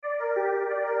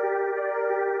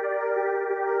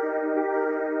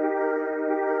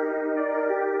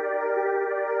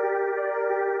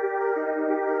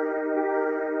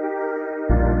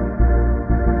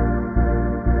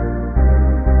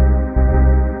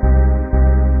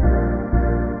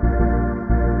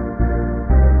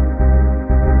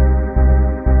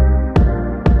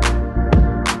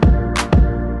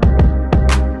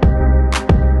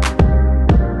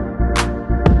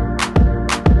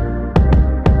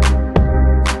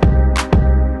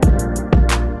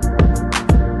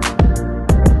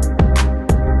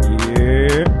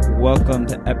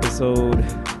to episode, I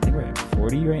think we're at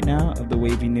 40 right now of the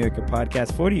Wavy New Yorker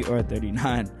podcast, 40 or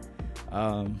 39.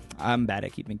 I'm bad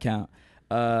at keeping count.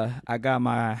 I got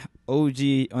my OG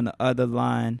on the other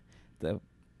line, the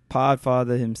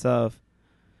podfather himself,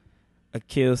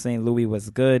 Akil St. Louis. What's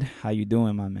good? How you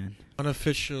doing, my man?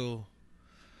 Official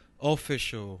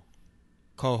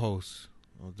co-host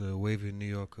of the Wavy New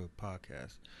Yorker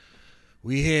podcast.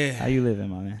 We here. How you living,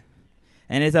 my man?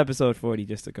 And it's episode 40,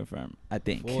 just to confirm. I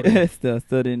think 40. still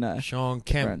didn't Sean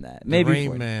Kemp, that. the Maybe Rain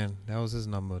 40. Man. That was his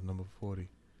number 40.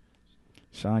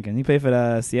 Sean Kemp. He played for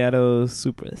the Seattle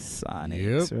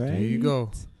Supersonics, Yep, right? there you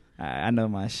go. I know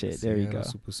my shit. There you go.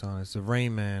 Supersonics, the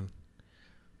Rain Man.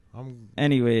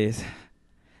 Anyways,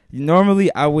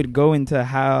 normally I would go into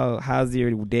how's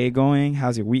your day going,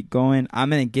 how's your week going. I'm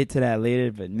gonna get to that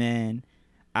later, but man,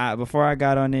 before I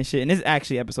got on this shit, and this is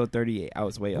actually episode 38. I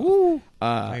was way off. Ooh,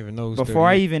 I don't even know. Before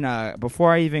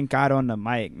I even got on the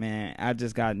mic, man, I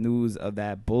just got news of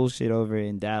that bullshit over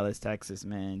in Dallas, Texas,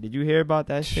 man. Did you hear about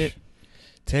that shit?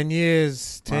 10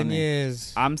 years. 10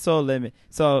 years. I'm so limited.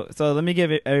 So let me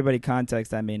give everybody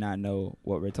context that may not know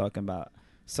what we're talking about.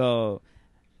 So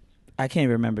I can't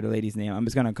remember the lady's name. I'm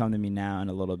just gonna come to me now in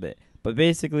a little bit. But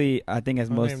basically, I think as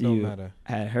most of you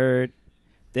had heard,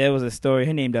 there was a story.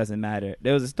 Her name doesn't matter.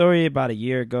 There was a story about a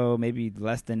year ago, maybe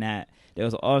less than that. There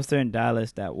was an officer in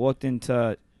Dallas that walked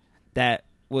into, that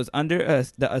was under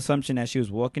the assumption that she was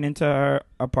walking into her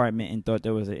apartment and thought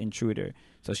there was an intruder.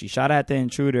 So she shot at the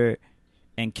intruder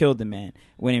and killed the man.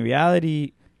 When in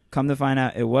reality, come to find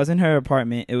out, it wasn't her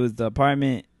apartment. It was the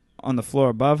apartment on the floor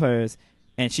above hers.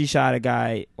 And she shot a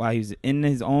guy while he was in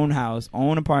his own house,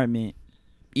 own apartment,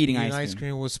 eating ice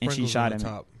cream with and sprinkles she shot on the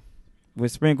him top.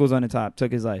 With sprinkles on the top,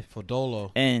 took his life. For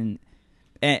Dolo. And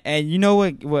you know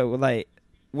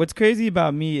what's crazy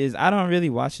about me is I don't really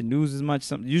watch the news as much.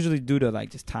 Usually due to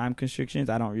like just time constrictions,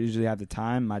 I don't usually have the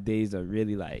time. My days are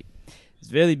really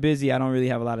it's really busy. I don't really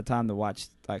have a lot of time to watch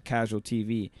like casual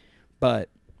TV. But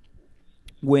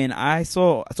when I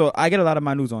saw, so I get a lot of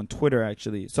my news on Twitter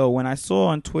actually. So when I saw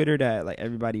on Twitter that like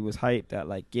everybody was hyped that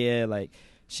like, yeah, like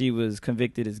she was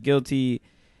convicted as guilty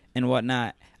and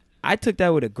whatnot, I took that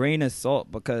with a grain of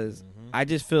salt because I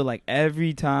just feel like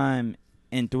every time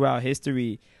and throughout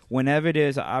history, whenever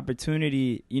there's an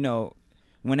opportunity, you know,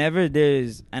 whenever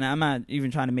there's, and I'm not even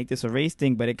trying to make this a race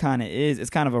thing, but it kind of is, it's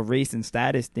kind of a race and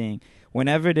status thing.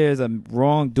 Whenever there's a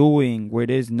wrongdoing where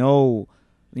there's no,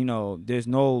 you know, there's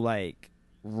no like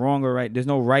wrong or right, there's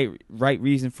no right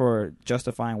reason for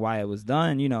justifying why it was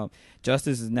done, you know,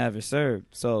 justice is never served.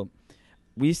 So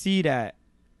we see,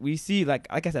 like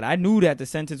I said, I knew that the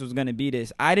sentence was going to be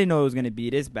this. I didn't know it was going to be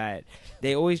this bad.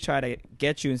 They always try to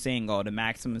get you and saying, oh, the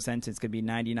maximum sentence could be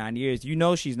 99 years. You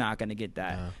know she's not going to get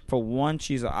that. For one,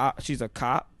 she's a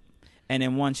cop, and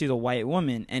then one, she's a white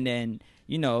woman. And then,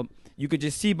 you know, you could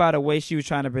just see by the way she was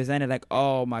trying to present it, like,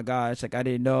 oh, my gosh, like, I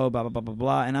didn't know, blah, blah, blah, blah,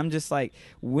 blah. And I'm just like,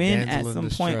 when at some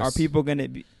point are people going to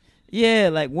be,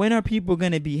 when are people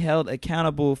going to be held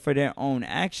accountable for their own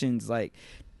actions? Like,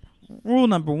 rule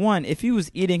number one, if he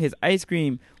was eating his ice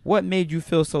cream, what made you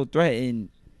feel so threatened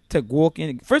to walk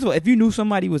in? First of all, if you knew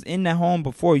somebody was in that home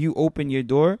before you opened your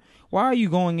door, why are you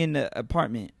going in the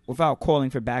apartment without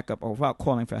calling for backup or without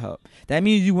calling for help? That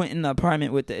means you went in the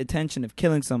apartment with the intention of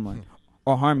killing someone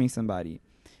or harming somebody.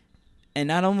 And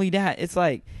not only that, it's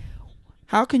like,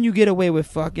 how can you get away with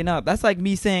fucking up? That's like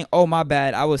me saying, oh, my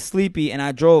bad, I was sleepy and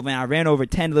I drove and I ran over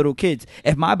 10 little kids.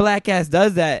 If my black ass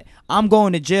does that, I'm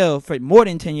going to jail for more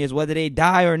than 10 years, whether they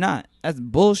die or not. That's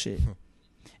bullshit.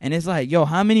 And it's like, yo,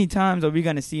 how many times are we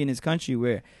going to see in this country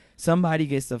where somebody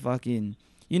gets the fucking,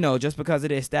 you know, just because of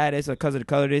their status or because of the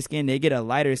color of their skin, they get a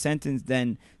lighter sentence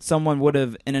than someone would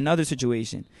have in another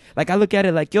situation. Like, I look at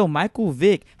it like, yo, Michael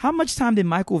Vick, how much time did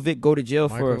Michael Vick go to jail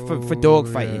for dog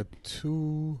fighting?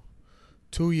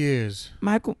 2 years.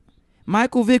 Michael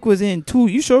Vick was in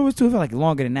you sure it was 2? I feel like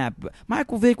longer than that. But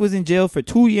Michael Vick was in jail for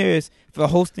 2 years for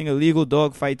hosting illegal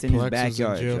dog fights in his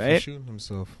backyard, was in jail right? for shooting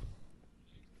himself.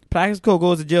 Plaxico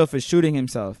goes to jail for shooting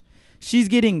himself. She's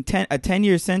getting a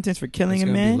 10-year sentence for killing a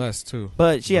man. Be less too.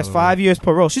 But she has 5 years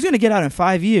parole. She's gonna get out in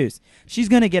 5 years. She's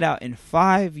gonna get out in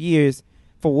 5 years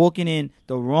for walking in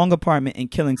the wrong apartment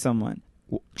and killing someone,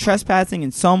 trespassing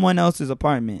in someone else's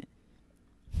apartment.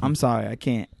 I'm sorry, I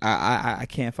can't. I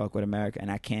can't fuck with America,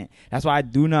 and I can't. That's why I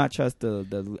do not trust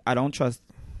I don't trust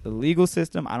the legal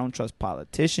system. I don't trust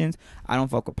politicians. I don't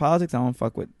fuck with politics. I don't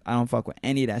fuck with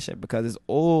any of that shit because it's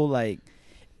all like,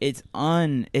 it's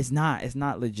not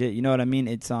legit. You know what I mean?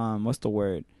 It's what's the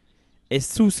word?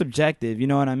 it's too subjective. You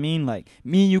know what I mean? Like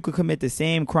me and you could commit the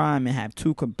same crime and have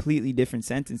two completely different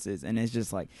sentences, and it's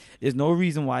just like there's no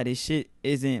reason why this shit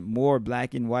isn't more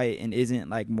black and white and isn't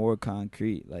like more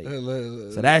concrete. Like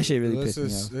so that shit really pissed me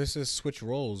off. Let's just switch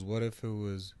roles. What if it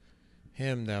was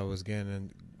him that was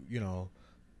getting,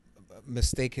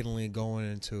 mistakenly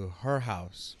going into her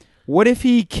house? What if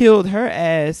he killed her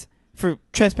ass for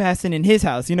trespassing in his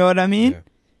house? You know what I mean? Yeah.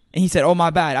 And he said, "Oh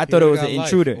my bad, I thought it was an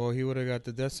intruder." Or he would have got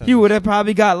the death sentence. He would have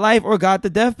probably got life or got the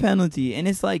death penalty. And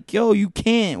it's like, yo, you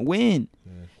can't win.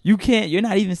 Yeah. You can't. You're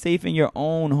not even safe in your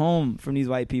own home from these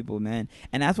white people, man.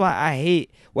 And that's why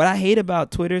what I hate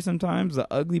about Twitter sometimes, the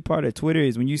ugly part of Twitter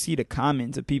is when you see the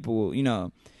comments of people,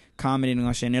 commenting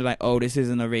on shit and they're like, "Oh, this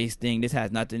isn't a race thing. This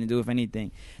has nothing to do with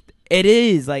anything." It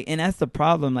is, like, and that's the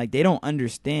problem. Like, they don't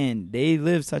understand. They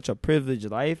live such a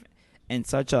privileged life and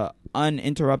such a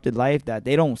uninterrupted life that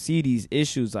they don't see these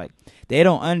issues. Like, they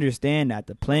don't understand that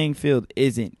the playing field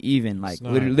isn't even. Like,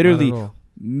 literally,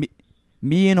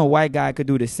 me and a white guy could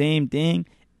do the same thing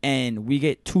and we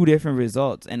get two different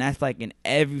results, and that's like in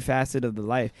every facet of the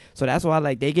life. So that's why,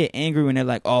 like, they get angry when they're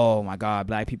like, "Oh my god,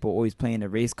 black people always playing the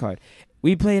race card."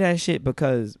 We play that shit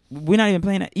because we're not even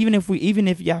playing that. Even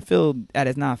if y'all feel that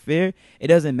it's not fair, it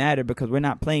doesn't matter because we're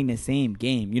not playing the same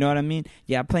game. You know what I mean?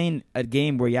 Y'all playing a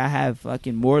game where y'all have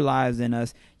fucking more lives than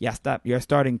us. You're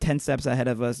starting 10 steps ahead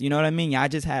of us. You know what I mean? Y'all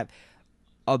just have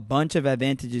a bunch of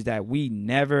advantages that we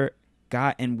never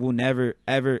got and will never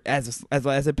ever, as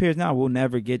it appears now, we'll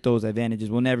never get those advantages.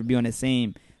 We'll never be on the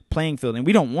same playing field, and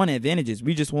we don't want advantages.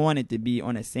 We just want it to be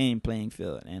on the same playing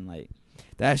field, and like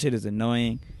that shit is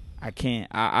annoying. I can't.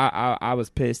 I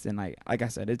was pissed, and like I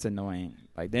said, it's annoying.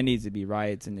 Like there needs to be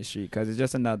riots in the street because it's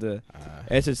just another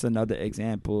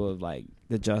example of like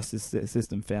the justice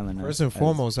system failing us. First and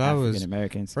foremost, I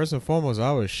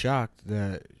was shocked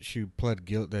that she pled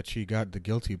guilt, that she got the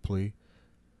guilty plea.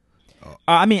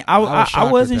 I mean, I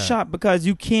wasn't shocked because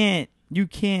you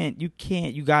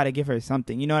gotta give her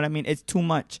something. You know what I mean? It's too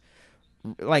much.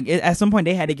 Like at some point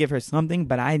they had to give her something,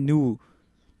 but I knew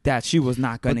that she was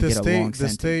not going to get a long sentence. The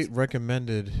state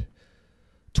recommended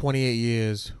 28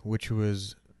 years, which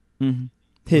was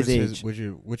his age.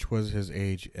 Which was his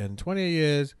age. And 28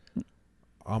 years,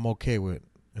 I'm okay with.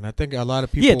 And I think a lot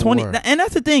of people were. And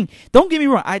that's the thing. Don't get me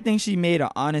wrong. I think she made an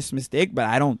honest mistake, but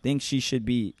I don't think she should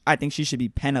be. I think she should be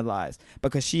penalized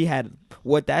because she had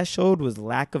what that showed was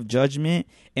lack of judgment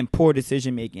and poor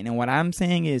decision making. And what I'm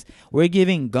saying is we're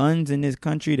giving guns in this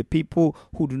country to people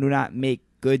who do not make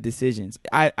good decisions.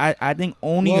 I think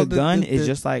owning a gun is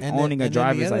just like owning a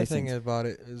driver's license. The other thing about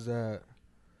it is that,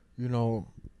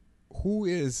 who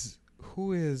is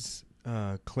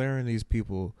clearing these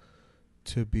people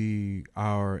to be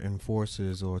our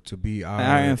enforcers or to be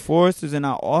our enforcers and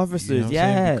our officers?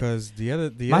 Because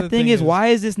my thing is, why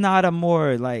is this not a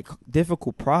more like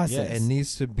difficult process? Yeah, it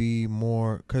needs to be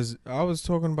more. Because I was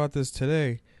talking about this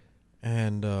today,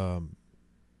 and I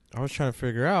was trying to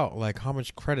figure out like how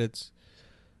much credits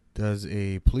does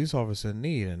a police officer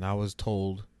need, and I was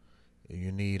told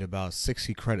you need about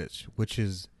 60 credits, which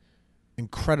is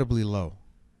incredibly low.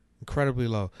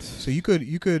 So you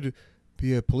could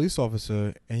be a police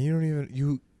officer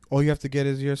and all you have to get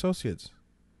is your associates.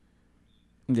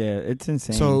 Yeah, it's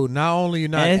insane. So not only you're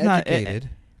not educated,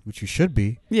 which you should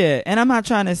be. Yeah, and I'm not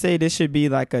trying to say this should be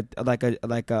like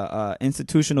a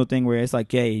institutional thing where it's like,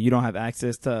 hey, you don't have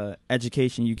access to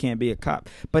education, you can't be a cop.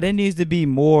 But it needs to be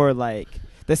more like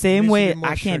the same way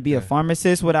I can't be a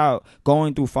pharmacist without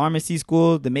going through pharmacy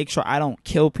school to make sure I don't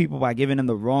kill people by giving them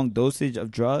the wrong dosage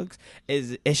of drugs.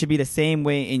 It should be the same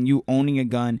way in you owning a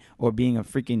gun or being a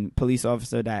freaking police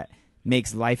officer that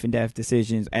makes life and death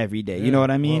decisions every day. Yeah. You know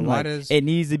what I mean? Well, it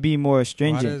needs to be more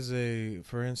stringent.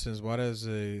 Why does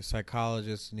a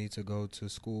psychologist need to go to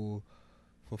school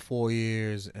for 4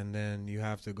 years and then you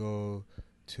have to go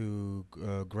to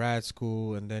grad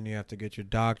school and then you have to get your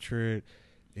doctorate?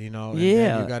 And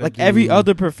like every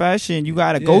other profession, you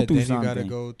got to go through something.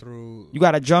 You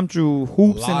got to jump through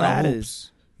hoops and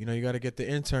ladders. You got to get the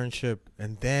internship,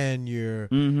 and then you're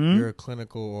a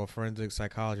clinical or forensic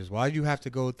psychologist. Why do you have to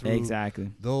go through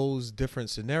those different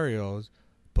scenarios?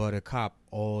 But a cop,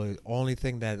 only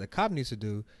thing that a cop needs to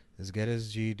do is get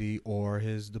his GED or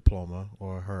his diploma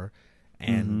or her,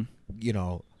 and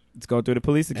let's go through the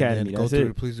police academy. Go through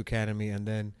the police academy, and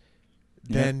then.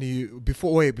 Then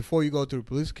before you go through the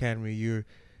police academy, you're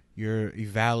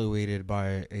evaluated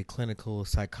by a clinical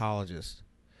psychologist,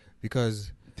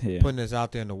 because putting this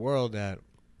out there in the world that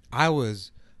I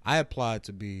applied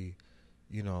to be,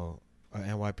 an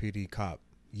NYPD cop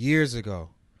years ago,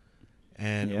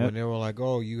 and when they were like,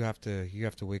 oh, you have to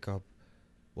wake up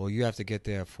well, you have to get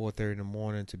there at 4:30 in the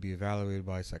morning to be evaluated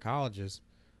by a psychologist.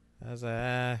 I was like,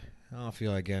 I don't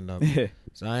feel like getting up,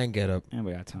 so I ain't get up. And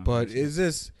we got time. But it's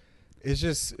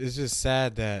just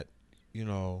sad that you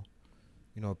know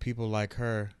people like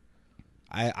her.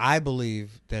 I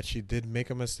believe that she did make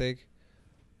a mistake,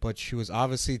 but she was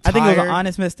obviously tired. I think it was an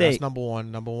honest mistake. That's number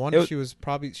one. Number one, she was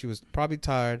probably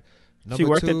tired. Number she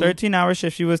worked two, a 13-hour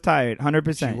shift. She was tired,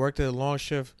 100%. She worked a long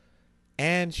shift,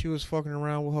 and she was fucking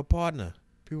around with her partner.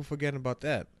 People forgetting about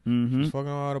that. Mm-hmm. She was fucking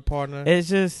around with her partner. It's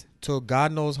just till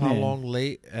God knows how long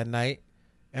late at night,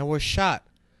 and was shot.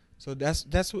 So that's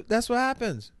what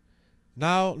happens.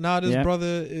 Now this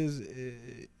brother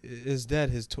is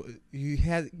dead.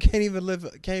 Can't even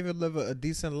live a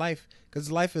decent life because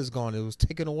his life is gone. It was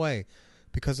taken away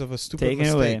because of a stupid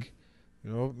mistake.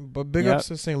 But big ups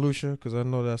to St. Lucia because I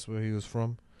know that's where he was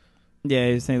from. Yeah,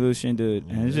 he's a St. Lucian dude.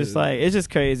 And it's just like, it's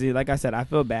just crazy. Like I said, I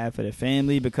feel bad for the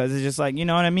family because it's just like, you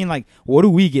know what I mean? Like, what do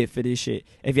we get for this shit?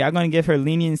 If y'all gonna give her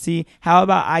leniency, how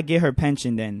about I get her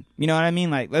pension then? You know what I mean?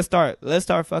 Like, let's start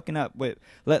fucking up with,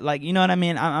 like, you know what I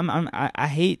mean? I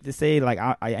hate to say like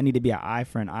I need to be an eye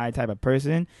for an eye type of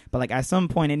person, but like at some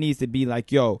point it needs to be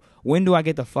like, yo, when do I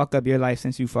get to fuck up your life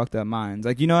since you fucked up mine?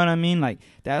 Like, you know what I mean? Like,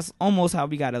 that's almost how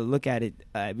we gotta look at it.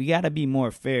 We gotta be more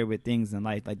fair with things in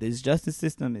life. Like, this justice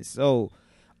system is so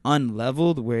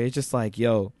unleveled where it's just like,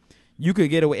 yo, you could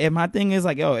get away. And my thing is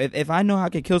like, yo, if I know I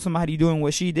could kill somebody doing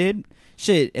what she did,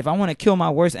 shit, if I want to kill my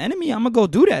worst enemy, I'm gonna go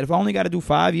do that. If I only got to do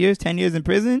 5 years, 10 years in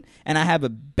prison, and I have a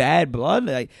bad blood,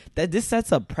 like that, this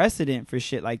sets a precedent for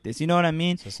shit like this. You know what I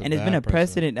mean? And it's been a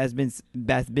precedent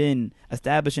that's been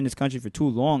established in this country for too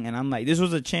long. And I'm like, this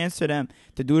was a chance for them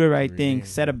to do the right thing,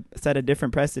 set a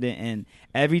different precedent. And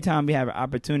every time we have an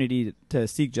opportunity to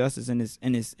seek justice in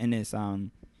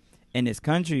this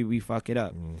country, we fuck it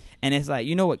up. And it's like,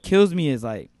 you know what kills me is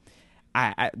like,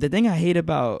 the thing I hate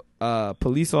about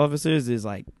police officers is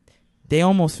like, they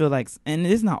almost feel like, and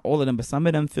it's not all of them, but some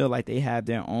of them feel like they have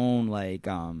their own like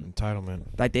entitlement,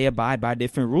 like they abide by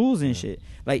different rules and shit.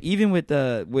 Like even with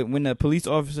when the police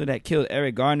officer that killed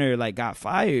Eric Garner like got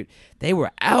fired, they were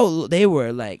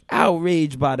like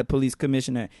outraged by the police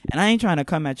commissioner. And I ain't trying to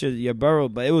come at your borough,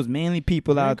 but it was mainly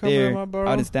people out there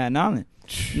out in Staten Island.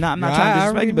 No, I'm not trying to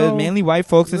disrespect you, but it was mainly white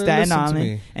folks in Staten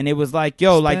Island, and it was like,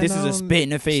 yo, like this is a spit in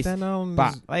the face. Staten Island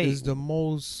is the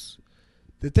most.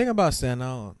 The thing about Staten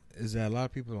Island is that a lot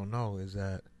of people don't know is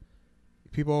that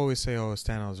people always say, "Oh,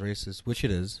 Staten Island's racist," which it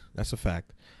is. That's a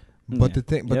fact. But the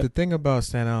thing about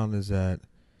Staten Island is that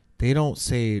they don't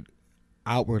say it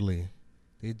outwardly;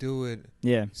 they do it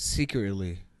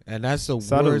secretly, and that's the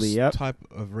worst type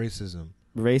of racism.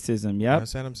 Racism, You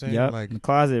understand what I'm saying? Yep. Like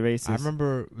closet racist. I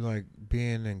remember like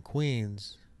being in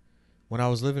Queens when I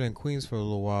was living in Queens for a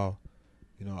little while.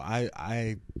 You know,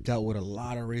 I dealt with a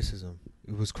lot of racism.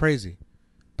 It was crazy,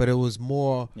 but it was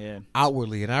more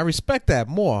outwardly, and I respect that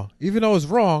more, even though it's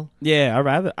wrong. Yeah,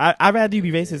 I'd rather you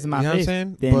be racist in my face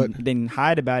than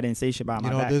hide about it and say shit about my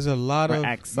back. You know, there's a lot of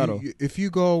act subtle. If you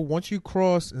go once you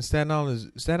cross, and Staten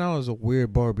Island is a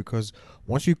weird borough because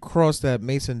once you cross that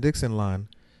Mason-Dixon line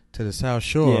to the South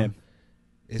Shore,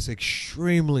 it's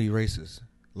extremely racist.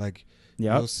 Like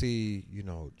you'll see,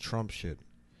 Trump shit.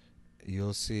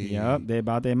 You'll see, they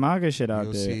about their MAGA shit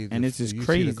out there, and it's just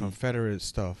crazy. See the Confederate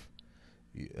stuff.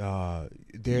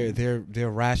 Their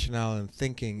rationale and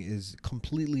thinking is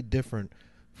completely different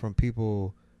from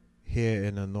people here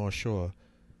in the North Shore.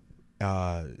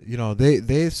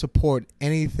 They support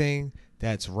anything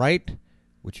that's right,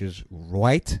 which is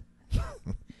right.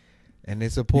 And they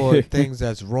support things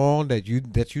that's wrong that you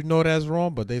know that's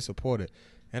wrong, but they support it.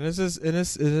 And it's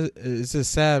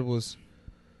just sad what's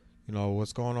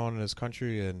going on in this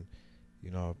country, and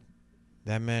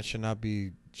that man should not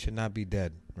be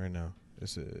dead right now.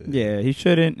 He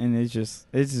shouldn't, and it's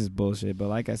just bullshit. But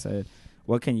like I said,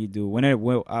 what can you do? When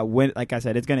like I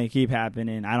said, it's gonna keep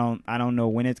happening. I don't know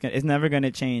when it's never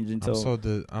gonna change until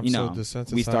I'm so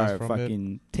desensitized we start from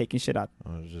fucking taking shit out.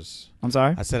 I'm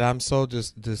sorry. I said I'm so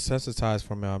just desensitized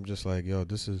from it. I'm just like, yo,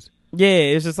 this is. Yeah,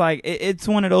 it's just like it's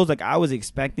one of those like I was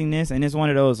expecting this, and it's one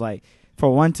of those like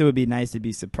for once it would be nice to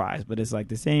be surprised, but it's like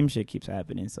the same shit keeps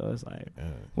happening. So it's like,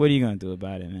 what are you gonna do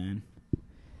about it, man?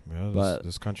 Yeah,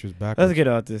 this country's backwards. Let's get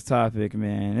off this topic,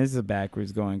 man. This is a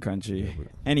backwards going country.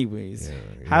 Anyways,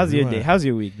 how's your day? How's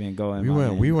your week been going?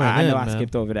 We went. I know I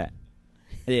skipped over that.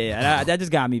 Yeah, that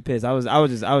just got me pissed. I was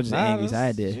just angry. So I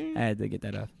had to get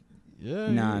that off. Yeah,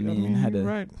 I mean,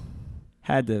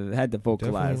 had to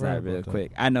vocalize that real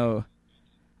quick. I know.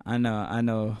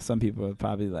 Some people are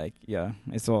probably like, yeah,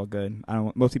 it's all good.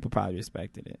 Most people probably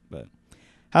respected it, but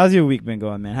how's your week been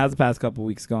going, man? How's the past couple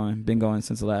weeks been going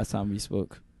since the last time we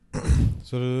spoke?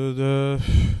 So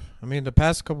I mean, the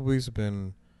past couple weeks have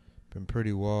been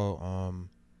pretty well.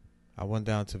 I went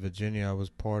down to Virginia. I was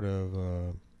part of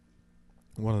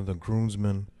one of the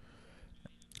groomsmen.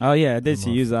 Oh yeah, I did My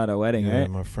see you at a wedding, Yeah, right?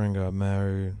 my friend got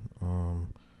married.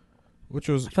 Which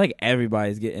was I feel like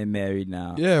everybody's getting married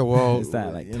now. yeah. Well, It's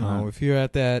that, like, you time. know, if you're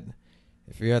at that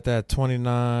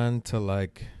 29 to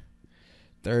like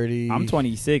 30, I'm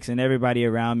 26 and everybody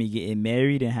around me getting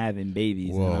married and having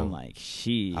babies, and Whoa. I'm like,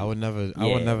 shit. I would never do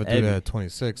every- that at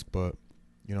 26. But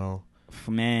you know,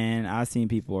 Man, I've seen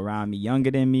people around me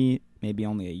younger than me, maybe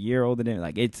only a year older than me.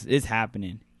 Like it's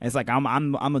happening. It's like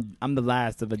I'm the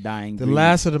last of a dying the breed,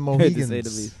 last of the to Mohegans. say the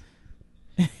least.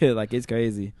 Like it's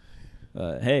crazy.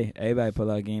 Hey, everybody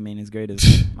pull out game ain't as great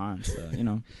as mine, so you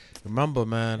know. Remember,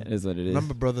 man. It is what it is.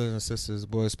 Remember, brothers and sisters,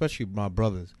 boy, especially my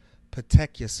brothers.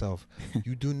 Protect yourself.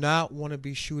 You do not want to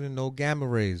be shooting no gamma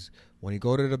rays when you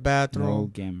go to the No bathroom.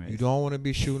 gamma rays. You don't want to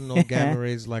be shooting no gamma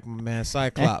rays like my man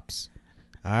Cyclops.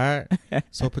 All right.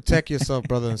 So protect yourself,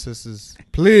 brothers and sisters.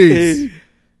 Please,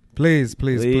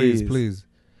 please.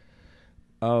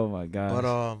 Oh my gosh.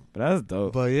 But that's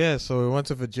dope. But yeah, so we went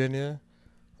to Virginia.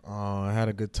 I had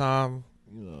a good time.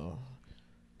 You know,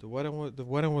 the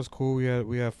wedding was cool.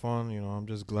 We had fun. You know, I'm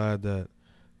just glad that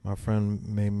my friend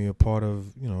made me a part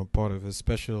of his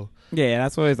special. Yeah,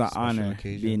 that's always an special honor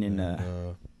occasion. being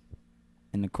And,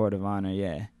 in the court of honor.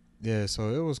 Yeah, yeah. So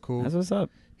it was cool. that's what's up.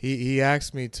 He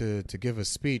asked me to give a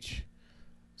speech.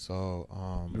 So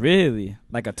Really,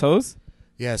 like a toast?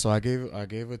 yeah. So I gave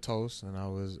a toast, and I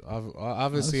was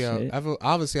obviously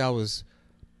I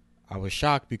was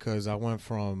shocked because I went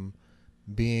from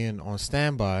being on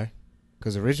standby,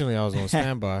 because originally I was on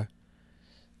standby,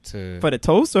 to For the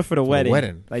toast or for the for wedding? the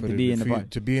wedding, Like for to the- be in the for- party.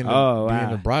 to be in the Oh, be in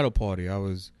wow. the bridal party. I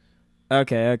was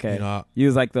Okay. you know You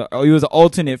was like you was an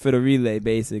alternate for the relay,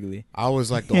 basically. I was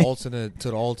like the alternate to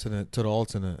the alternate to the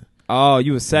alternate. Oh,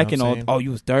 you was second. You know what I'm saying? Oh,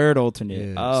 you was third alternate.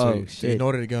 Yeah. Oh So shit. in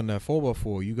order to get on that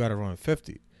 4x4, you got to run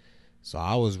 50. So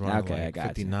I was running Okay, I like got you.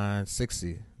 59,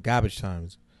 60 garbage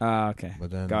times. Oh, okay.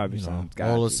 But then Garbage you know, times.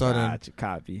 all of a sudden,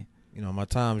 copy. you know, my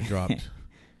times dropped.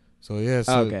 So yeah,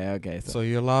 so Okay. so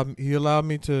he allowed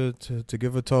me to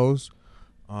give a toast.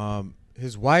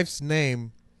 His wife's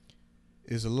name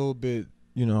is a little bit,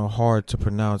 you know, hard to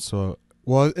pronounce. So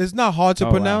well, it's not hard to Oh,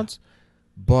 wow. pronounce,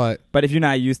 but But if you're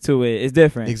not used to it, it's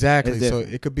different. exactly. It's So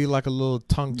different. it could be like a little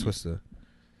tongue twister.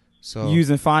 So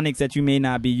Using phonics that you may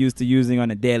not be used to using on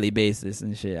a daily basis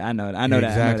and shit. I know that. I know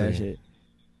Exactly. that shit.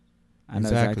 I know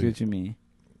Exactly. exactly what you mean.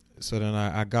 so then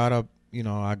I got up, you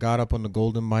know, I got up on the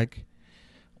golden mic.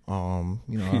 You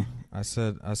know, I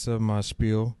said my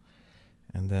spiel,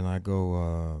 and then I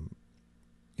go,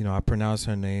 you know, I pronounced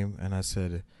her name, and I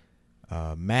said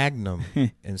Magnum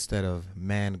instead of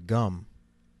Man Gum,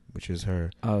 which is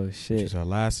her Oh which shit. is her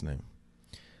last name.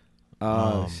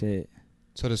 Oh um, shit.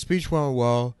 So the speech went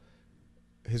well.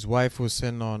 His wife was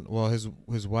sitting on, well,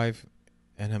 his wife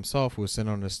and himself was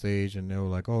sitting on the stage, and they were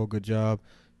like, "Oh, good job,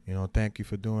 you know, thank you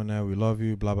for doing that. We love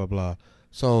you." Blah blah blah.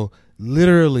 So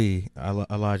literally,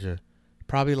 Elijah,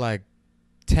 probably like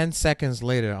 10 seconds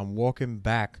later, I'm walking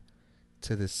back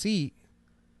to the seat,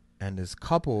 and this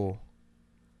couple,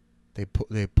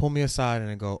 they pull me aside and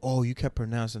they go, "Oh, you kept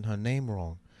pronouncing her name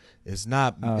wrong. It's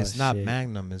not Oh, not shit.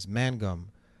 Magnum, it's Mangum."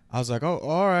 I was like, "Oh,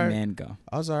 all right." Man go.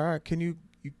 I was like, "All right, can you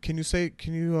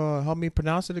help me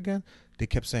pronounce it again?" They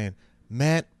kept saying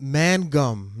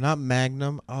Mangum, not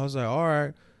Magnum. I was like, "All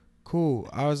right, cool."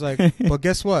 I was like, "But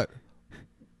guess what?"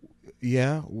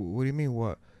 Yeah, what do you mean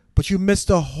what? But you missed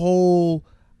the whole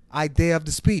idea of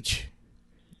the speech.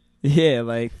 Yeah,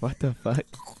 like what the fuck?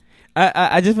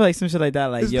 I just feel like some shit like that.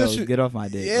 Like, Is yo, this shit- get off my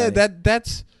dick. Yeah, like,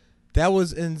 that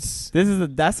was in.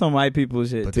 that's some white people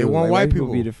shit But too. they weren't Like, white Be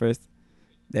people. the first.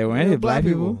 They weren't They were black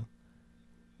people.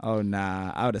 Oh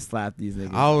nah, I would have slapped these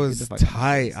niggas. I Get was the fuck out of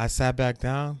tight. my I sat back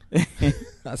down.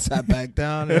 I sat back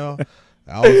down, yo.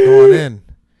 I was going in.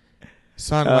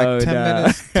 Son, like Oh, 10 nah.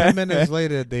 minutes 10 minutes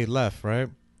later they left, right?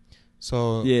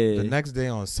 So Yeah. the next day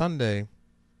on Sunday,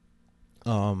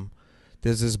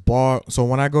 there's this bar. So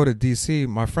when I go to DC,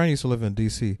 my friend used to live in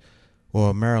DC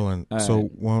or Maryland. All So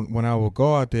right. when I would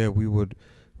go out there, we would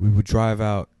drive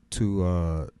out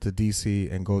to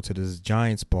DC and go to this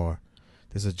Giants bar.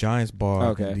 There's a Giants bar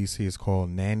Okay. in DC. It's called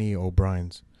Nanny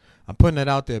O'Brien's. I'm putting it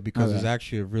out there because Okay. it's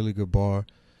actually a really good bar.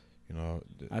 You know,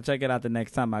 I'll check it out the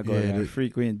next time I go Yeah, there. I the-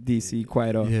 frequent DC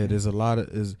quite often. yeah, there's a lot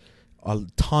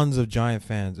of tons of Giant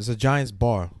fans. It's a Giants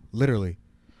bar, literally.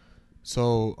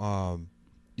 So,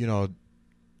 you know,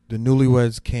 the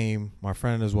newlyweds came. My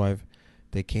friend and his wife,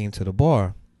 they came to the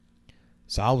bar.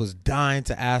 So I was dying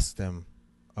to ask them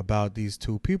about these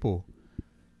two people.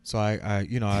 So I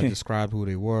you know, I described who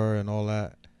they were and all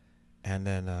that, and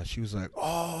then she was like,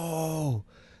 "Oh,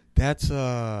 that's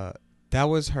that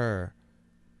was her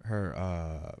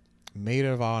maid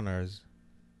of honor's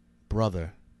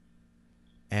brother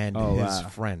and Oh, his wow.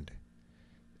 friend."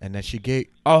 And then she gave.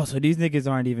 Oh, so these niggas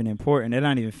aren't even important. They're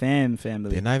not even family.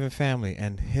 They're not even family.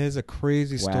 And here's a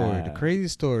crazy story. The Wow. crazy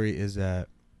story is that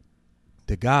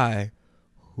the guy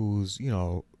who's, you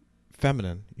know,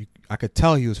 feminine, I could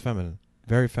tell he was feminine.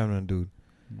 Very feminine dude.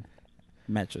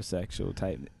 Metrosexual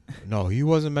type. No, he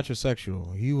wasn't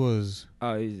metrosexual. He was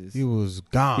Oh, he was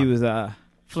gone. he was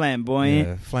flamboyant.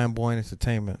 Yeah, flamboyant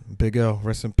entertainment. Big L,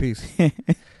 rest in peace.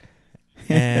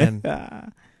 And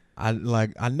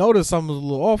I noticed something was a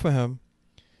little off of him.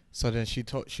 So then she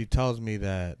tells me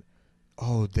that,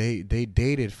 oh, they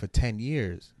dated for 10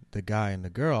 years, the guy and the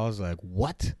girl. I was like,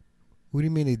 what? What do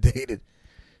you mean they dated?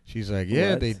 She's like,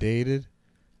 yeah, What? they dated.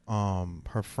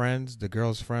 Her friends, the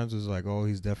girl's friends, was like, oh,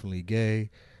 he's definitely gay.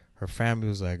 Her family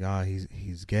was like,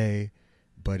 he's gay,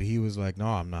 but he was like, no,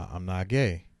 I'm not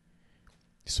gay.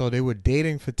 So they were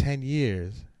dating for 10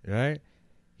 years, right?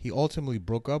 He ultimately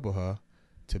broke up with her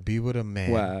to be with a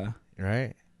man, Wow.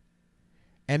 right?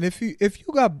 And if you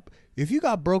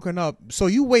got broken up, so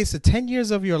you wasted 10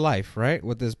 years of your life, right,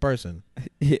 with this person.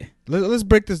 Yeah. Let's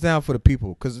break this down for the people,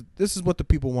 because this is what the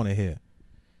people want to hear.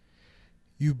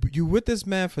 You with this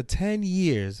man for 10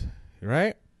 years,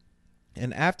 right?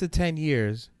 And after 10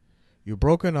 years, you're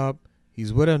broken up.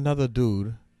 He's with another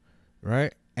dude,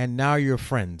 right? And now you're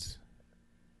friends.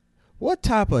 What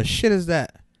type of shit is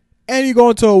that? And you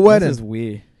going to a wedding. This is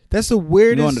weird. That's the You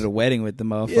weirdest. going to the wedding with the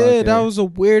motherfucker. Yeah, that was the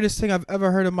weirdest thing I've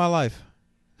ever heard in my life.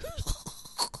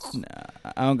 Nah,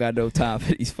 I don't got no time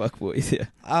for these fuckboys.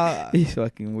 Yeah. These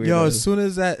fucking weirdos. Yo, as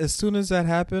soon as that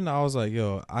happened, I was like,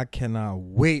 yo, I cannot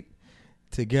wait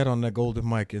to get on that golden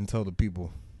mic and tell the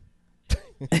people.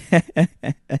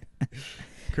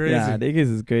 Crazy. Nah,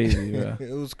 niggas is crazy, bro.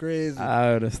 It was crazy.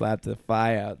 I would have slapped the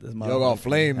fire out this motherfucker. Yo got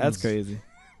flames. That's crazy.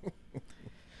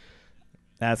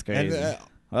 That's crazy. And,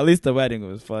 well, at least the wedding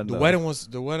was fun. the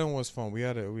though. wedding was fun. We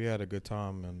had a good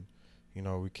time, and you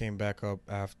know, we came back up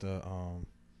after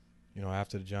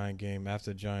after the Giant game,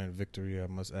 after the Giant victory, I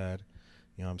must add.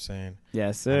 You know what I'm saying?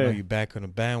 Yes, I know sir. you back on the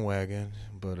bandwagon,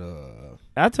 but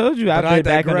I told you I'll But I be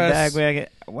back on the digress.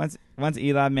 bandwagon once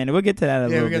Eli man. We'll get to that a yeah,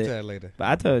 little we get bit. to that later. But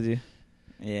I told you.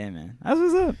 Yeah, man. That's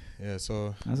what's up. Yeah,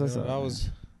 so That's what's you know, up,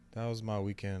 that was my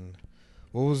weekend.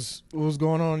 What was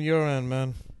going on your end,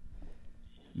 man?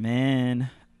 Man,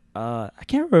 I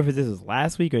can't remember if this was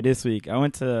last week or this week. I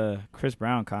went to Chris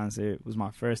Brown concert. It was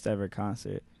my first ever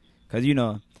concert. Cause you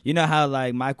know how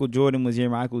like Michael Jordan was your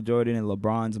Michael Jordan and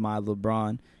LeBron's my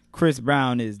LeBron. Chris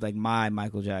Brown is like my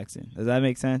Michael Jackson. Does that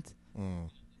make sense?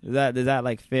 Is that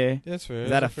like fair? That's fair. Is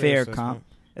that a fair comp?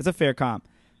 It's a fair comp.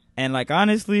 And like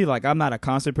honestly, like I'm not a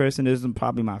concert person. This is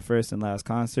probably my first and last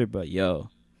concert, but yo,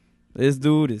 this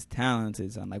dude is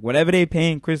talented, son. Like whatever they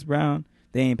paying Chris Brown,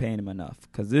 they ain't paying him enough.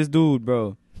 Cause this dude,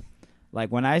 bro, like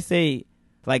when I say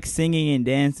like singing and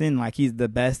dancing, like he's the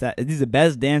best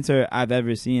dancer I've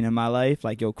ever seen in my life.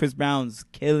 Like yo, Chris Brown's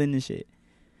killing the shit.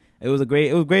 It was a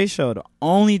great show. The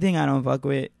only thing I don't fuck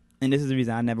with, and this is the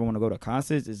reason I never want to go to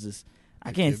concerts, is just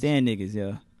I can't stand niggas,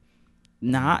 yo.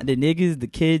 Nah, the niggas, the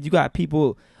kids, you got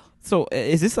people. So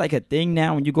is this like a thing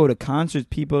now when you go to concerts,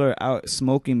 people are out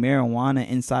smoking marijuana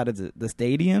inside of the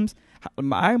stadiums?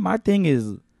 My thing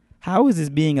is, how is this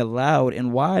being allowed,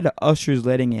 and why are the ushers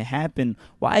letting it happen?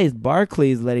 Why is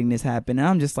Barclays letting this happen? And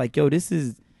I'm just like, yo, this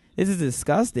is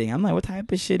disgusting. I'm like, what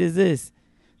type of shit is this?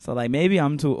 So like maybe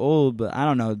I'm too old, but I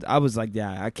don't know. I was like,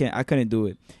 yeah, I couldn't do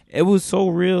it. It was so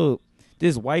real.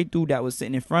 This white dude that was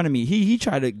sitting in front of me, he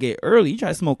tried to get early. He tried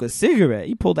to smoke a cigarette.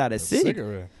 He pulled out a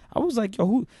cigarette. I was like, yo,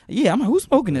 who? Yeah, I'm like, who's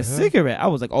smoking a cigarette? I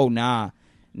was like, oh nah,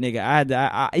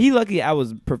 nigga. He lucky I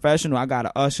was professional. I got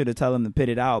an usher to tell him to put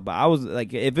it out. But I was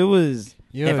like, if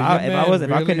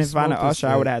I couldn't find an usher,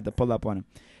 I would have had to pull up on him.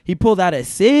 He pulled out a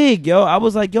cig, yo. I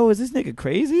was like, yo, is this nigga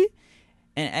crazy?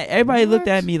 And everybody looked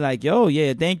at me like, yo,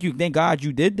 yeah, thank you, thank God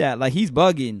you did that. Like he's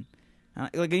bugging.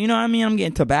 Like, you know what I mean? I'm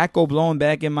getting tobacco blowing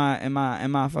back in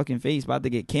my fucking face, about to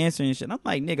get cancer and shit. I'm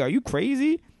like, nigga, are you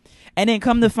crazy? And then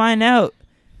come to find out,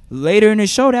 later in the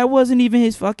show, that wasn't even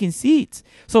his fucking seats.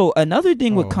 So another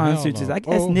thing with concerts is I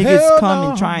guess niggas come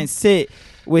and try and sit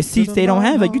with seats they don't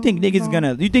have. Like, you think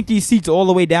niggas you think these seats all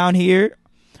the way down here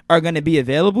are gonna be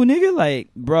available, nigga? Like,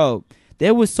 bro,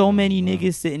 there was so many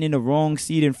niggas sitting in the wrong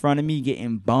seat in front of me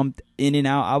getting bumped in and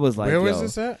out. I was like, where yo, was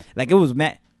this at? Like it was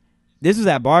this was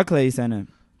at Barclays Center.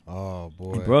 Oh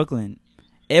boy, in Brooklyn.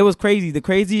 It was crazy. The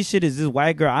craziest shit is this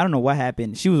white girl. I don't know what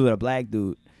happened. She was with a black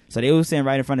dude. So they was sitting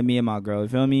right in front of me and my girl. You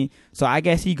feel me? So I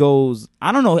guess he goes.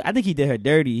 I don't know. I think he did her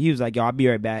dirty. He was like, "Yo, I'll be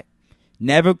right back."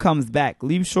 Never comes back.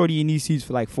 Leave Shorty in these seats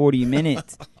for like 40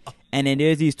 minutes. And then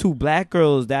there's these two black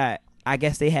girls that I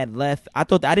guess they had left. I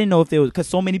didn't know if they was, because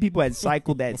so many people had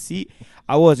cycled that seat.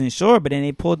 I wasn't sure, but then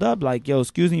they pulled up like, "Yo,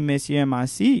 excuse me, miss, you're in my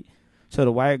seat." So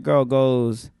the white girl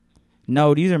goes,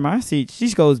 "No, these are my seats."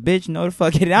 She goes, "Bitch, no the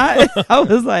fuck it not." I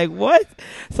was like, "What?"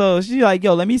 So she like,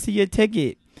 "Yo, let me see your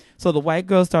ticket." So the white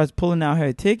girl starts pulling out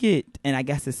her ticket, and I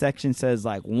guess the section says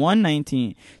like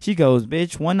 119. She goes,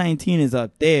 "Bitch, 119 is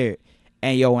up there."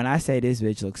 And yo, when I say this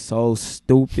bitch looks so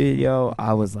stupid, yo,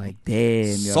 I was like, damn,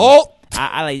 yo. Salt.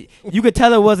 I like, you could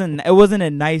tell it wasn't a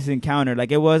nice encounter.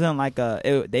 Like, it wasn't like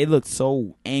they looked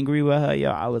so angry with her,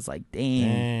 yo. I was like,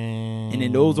 damn. And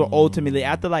then those were ultimately,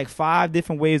 after like 5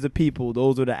 different waves of people,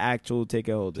 those were the actual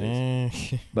ticket holders.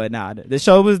 But nah, the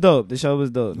show was dope. The show was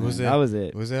dope. That was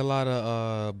it. Was there a lot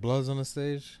of Bloods on the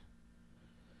stage?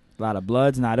 A lot of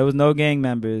Bloods? Nah, there was no gang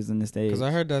members in the stage. Because I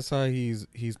heard that's how he's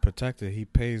protected. He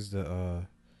pays the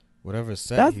whatever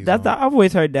set he's on. I've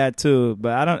always heard that too,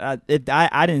 but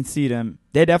I didn't see them.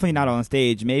 They're definitely not on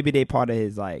stage. Maybe they part of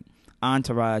his like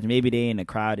entourage. Maybe they in the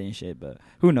crowd and shit, but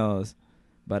who knows?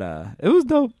 But it was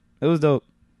dope. It was dope.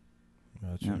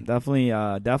 Gotcha.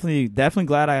 Yeah, definitely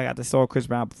glad I got to saw Chris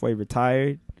Brown before he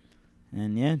retired.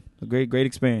 And yeah, a great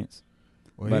experience.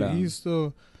 Well, but he's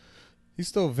still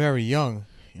very young.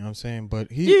 You know what I'm saying? But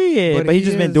but he's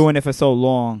just been doing it for so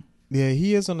long. Yeah,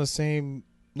 he is on the same,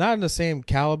 not in the same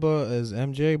caliber as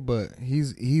MJ, but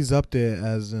he's up there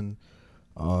as in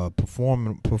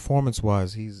performance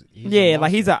wise. He's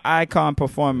like he's an icon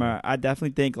performer. I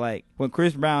definitely think like when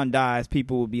Chris Brown dies,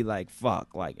 people will be like,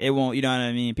 "Fuck!" Like it won't. You know what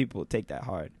I mean? People will take that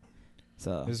hard.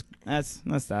 So that's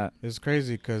that. It's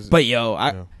crazy because. But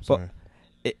yo, sorry.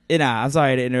 I'm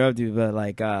sorry to interrupt you, but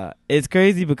like it's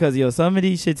crazy because yo, some of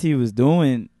these shits he was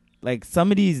doing, like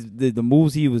some of these the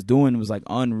moves he was doing was like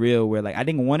unreal. Where like I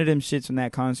think one of them shits from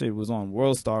that concert was on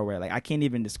World Star, where like I can't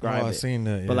even describe it. I seen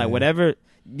that, but like whatever.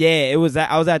 Yeah, it was.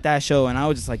 I was at that show and I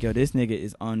was just like, yo, this nigga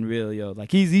is unreal, yo.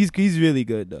 Like he's really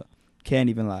good though. Can't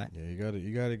even lie. Yeah,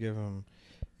 you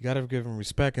gotta give him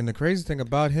respect. And the crazy thing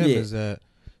about him is that,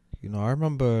 you know, I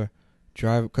remember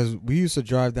because we used to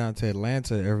drive down to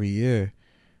Atlanta every year.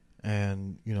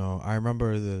 And, you know, I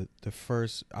remember the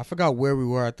first, I forgot where we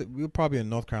were. We were probably in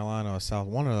North Carolina or South,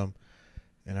 one of them.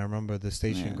 And I remember the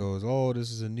station goes, "Oh, this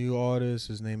is a new artist.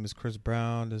 His name is Chris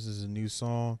Brown. This is a new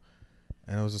song."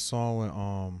 And it was a song with,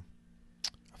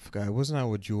 I forgot, it wasn't out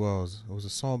with Jewels. It was a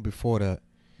song before that.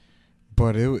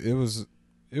 But it was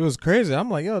crazy. I'm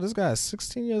like, yo, this guy is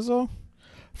 16 years old.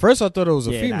 First I thought it was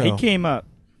a female. He came up.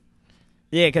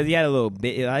 Yeah, because he had a little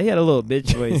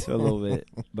bitch voice for a little bit,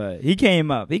 but he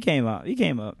came up.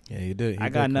 Yeah, he did. I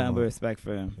got nothing but respect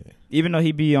for him, even though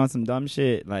he be on some dumb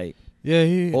shit. Like,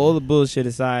 all the bullshit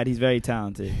aside, he's very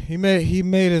talented. He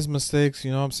made his mistakes,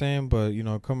 you know what I'm saying. But you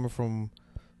know, coming from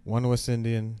one West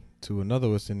Indian to another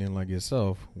West Indian like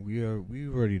yourself, we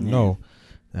already know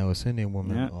that West Indian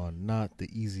women are not the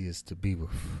easiest to be with.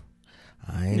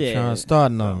 I ain't trying to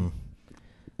start nothing.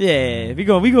 Yeah, we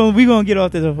gonna get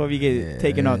off this before we get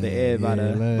taken off the air by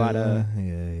the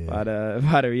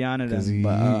Rihanna. Because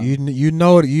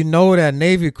you know that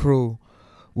Navy crew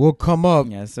will come up,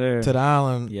 yes sir, to the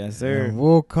island, yes sir, and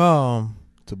we'll come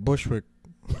to Bushwick,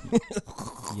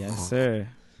 yes sir.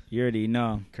 You already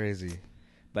know. Crazy,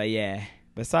 but yeah.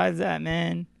 Besides that,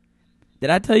 man, did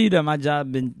I tell you that my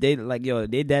job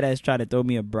they dead ass try to throw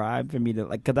me a bribe for me to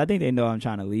like, because I think they know I'm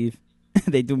trying to leave.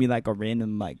 They do me like a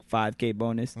random like $5,000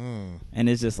 bonus, and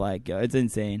it's just like, yo, it's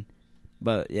insane.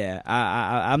 But yeah,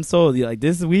 I'm so like,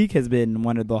 this week has been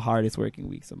one of the hardest working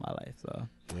weeks of my life. So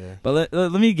yeah. But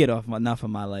let me get off enough of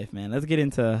my life, man. Let's get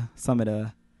into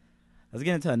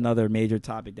another major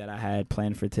topic that I had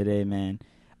planned for today, man.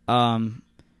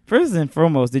 First and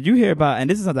foremost, did you hear about? And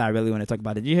this is something I really want to talk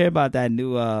about. Did you hear about that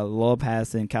new law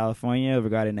passed in California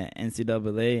regarding the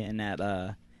NCAA and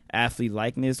that athlete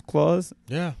likeness clause?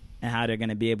 Yeah. And how they're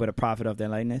gonna be able to profit off their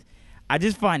likeness. I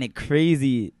just find it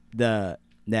crazy the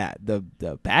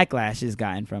backlash it's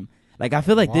gotten from. Like, I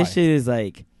feel like this shit is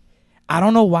like, I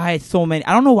don't know why it's so many.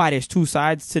 I don't know why there's two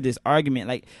sides to this argument.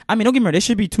 Like, I mean, don't get me wrong, there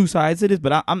should be two sides to this,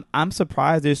 but I'm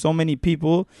surprised there's so many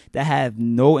people that have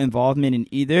no involvement in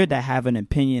either that have an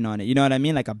opinion on it. You know what I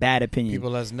mean? Like a bad opinion.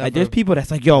 People that's never, like, there's people that's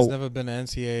like, yo, never been an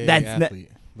NCAA athlete.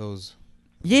 Those.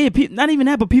 Yeah, not even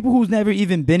that, but people who's never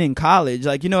even been in college.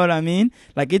 Like, you know what I mean?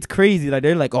 Like, it's crazy. Like,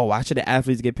 they're like, oh, why should the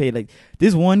athletes get paid? Like,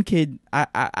 this one kid,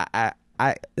 I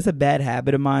it's a bad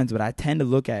habit of mine, but I tend to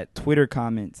look at Twitter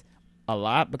comments a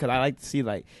lot because I like to see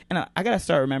like, and I gotta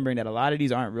start remembering that a lot of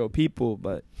these aren't real people.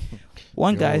 But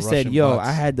one guy said, "Yo,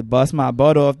 I had to bust my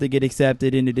butt off to get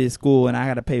accepted into this school, and I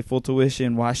gotta pay full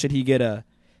tuition. Why should he get a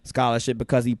scholarship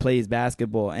because he plays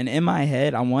basketball?" And in my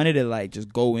head, I wanted to like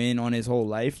just go in on his whole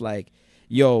life, like,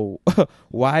 yo,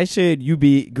 why should you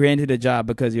be granted a job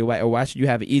because you're white, or why should you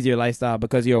have an easier lifestyle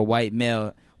because you're a white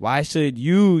male? Why should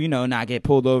you know, not get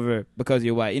pulled over because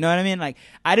you're white? You know what I mean? Like,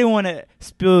 I didn't want to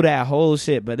spill that whole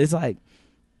shit, but it's like,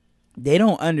 they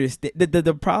don't understand.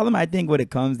 The problem, I think, what it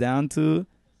comes down to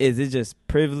is it's just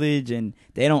privilege, and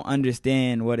they don't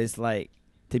understand what it's like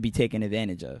to be taken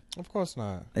advantage of. Of course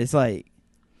not. It's like,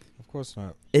 of course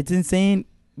not. It's insane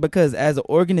because as an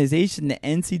organization, the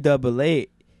NCAA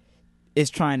is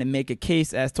trying to make a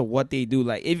case as to what they do.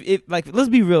 Like, if like, let's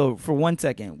be real for 1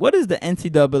 second. What does the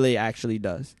NCAA actually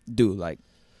do? Like,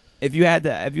 if you had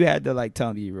to like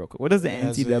tell me real quick, what does the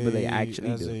NCAA actually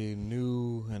do? As a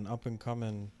new and up and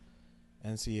coming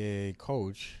NCAA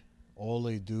coach, all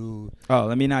they do. Oh,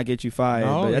 let me not get you fired.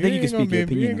 No, but I think you can speak your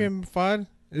opinion. You ain't getting fired.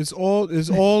 It's all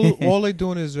they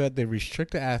doing is that they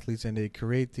restrict the athletes and they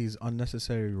create these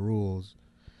unnecessary rules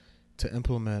to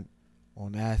implement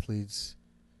on athletes.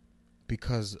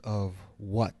 Because of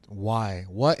what? Why?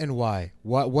 What and why?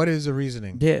 What is the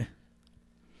reasoning? Yeah.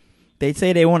 They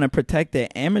say they want to protect their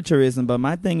amateurism, but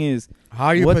my thing is, how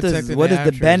are you protecting what is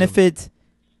the benefit?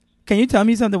 Can you tell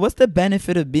me something? What's the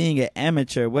benefit of being an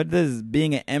amateur? What does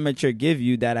being an amateur give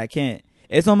you that I can't?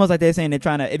 It's almost like they're saying they're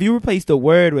trying to, if you replace the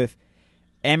word with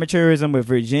amateurism with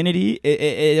virginity,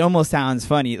 it almost sounds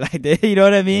funny. Like, you know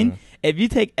what I mean? Yeah. If you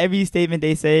take every statement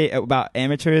they say about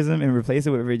amateurism and replace it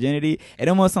with virginity, it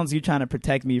almost sounds like you're trying to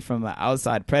protect me from an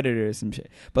outside predator or some shit.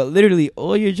 But literally,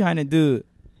 all you're trying to do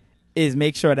is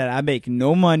make sure that I make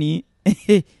no money,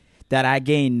 that I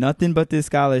gain nothing but this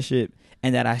scholarship,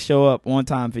 and that I show up on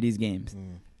time for these games.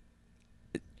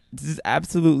 This is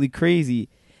absolutely crazy.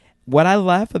 What I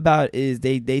laugh about is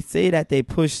they say that they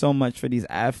push so much for these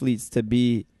athletes to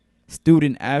be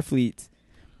student athletes,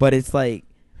 but it's like,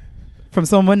 from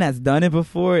someone that's done it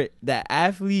before, that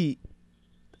athlete,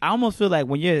 I almost feel like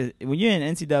when you're in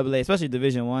NCAA, especially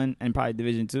Division I and probably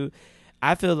Division II,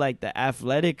 I feel like the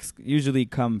athletics usually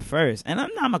come first. And I'm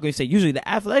not going to say usually, the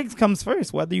athletics comes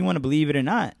first, whether you want to believe it or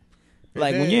not.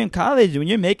 Like, when you're in college, when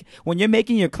you're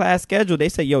making your class schedule, they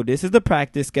say, yo, this is the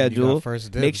practice schedule.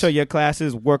 Make sure your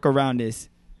classes work around this.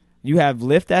 You have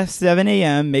lift at 7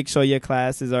 a.m. Make sure your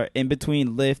classes are in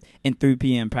between lift and 3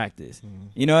 p.m. practice.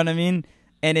 You know what I mean?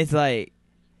 And it's like,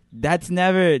 they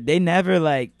never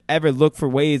like ever look for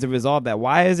ways to resolve that.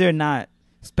 Why is there not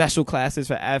special classes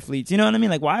for athletes? You know what I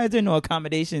mean? Like, why is there no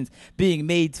accommodations being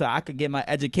made so I could get my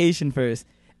education first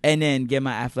and then get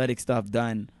my athletic stuff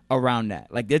done around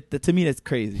that? Like, to me, that's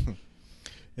crazy.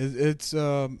 It's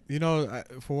you know,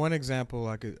 for one example,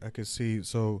 I could see.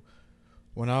 So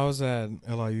when I was at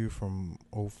LIU from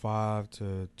 2005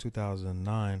 to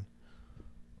 2009,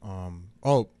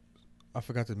 I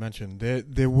forgot to mention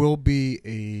there will be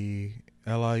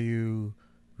a LIU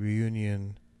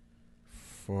reunion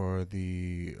for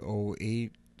the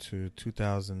 2008 to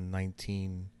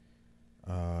 2019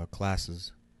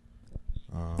 classes.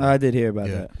 I did hear about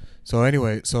that. So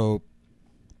anyway,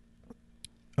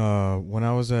 when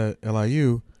I was at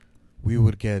LIU, we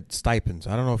would get stipends.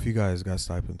 I don't know if you guys got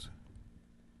stipends.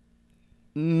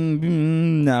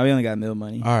 No, we only got meal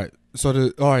money. All right. So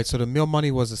the meal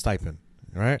money was a stipend,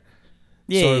 right?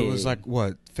 Yeah. So it was like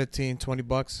what,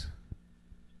 $15-$20?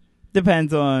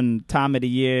 Depends on time of the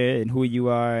year and who you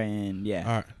are, and yeah.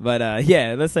 All right. But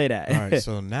yeah, let's say that. All right.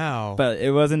 So now, but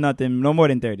it wasn't nothing, no more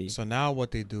than 30. So now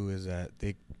what they do is that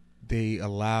they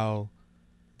allow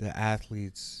the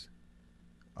athletes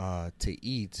to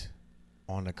eat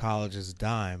on the college's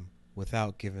dime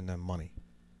without giving them money.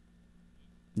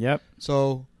 Yep.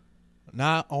 So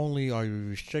not only are you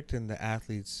restricting the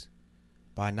athletes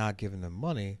by not giving them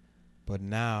money, but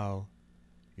now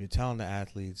you're telling the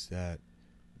athletes that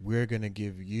we're going to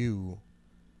give you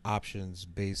options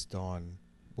based on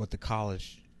what the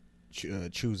college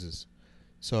chooses.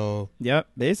 So yep,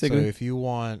 basically. So if you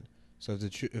want,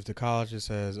 if the college just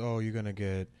says, oh, you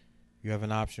have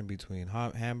an option between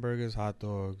hamburgers, hot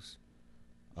dogs,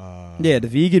 the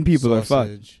vegan people sausage, are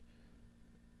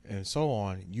fucked, and so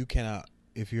on. You cannot,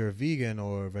 if you're a vegan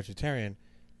or a vegetarian,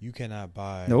 you cannot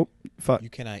buy. Nope. Fuck. You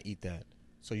cannot eat that.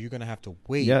 So you're gonna have to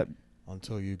wait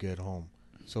until you get home.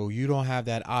 So you don't have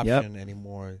that option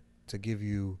anymore to give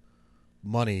you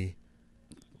money,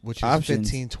 which is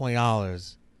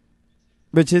 $15-$20.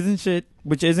 Which isn't shit.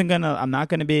 Which isn't gonna. I'm not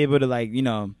gonna be able to, like, you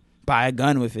know, buy a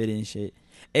gun with it and shit.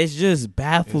 It just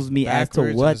baffles me as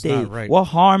to what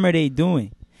harm are they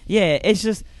doing. Yeah, it's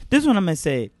just this is what I'm gonna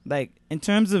say. Like, in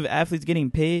terms of athletes getting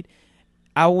paid,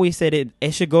 I always said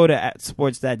it should go to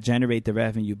sports that generate the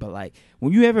revenue. But like,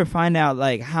 when you ever find out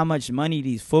like how much money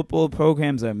these football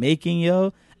programs are making,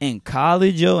 yo, in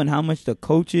college, yo, and how much the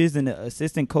coaches and the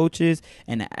assistant coaches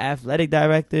and the athletic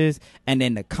directors and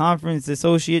then the conference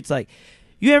associates, like,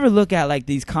 you ever look at like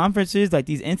these conferences, like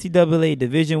these NCAA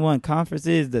Division I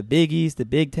conferences, the Big East, the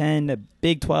Big 10, the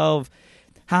Big 12,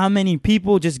 how many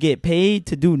people just get paid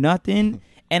to do nothing?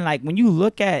 And like, when you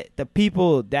look at the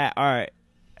people that are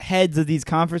heads of these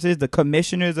conferences, the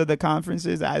commissioners of the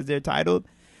conferences, as they're titled,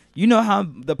 you know how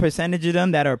the percentage of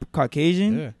them that are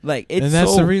Caucasian, Yeah. like, it's And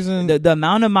that's so, the reason the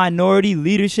amount of minority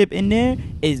leadership in there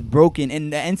is broken,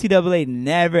 and the NCAA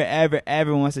never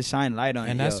ever wants to shine light on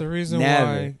it. And that's the reason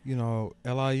why, you know,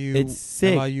 LIU It's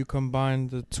sick. LIU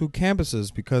combined the two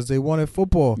campuses because they wanted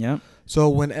football. Yep, So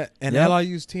when Yep.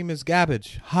 LIU's team is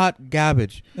garbage, hot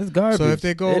garbage. it's garbage. So if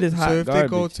they go, it is hot they go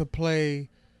garbage. to play,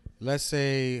 let's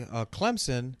say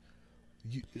Clemson,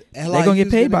 They're gonna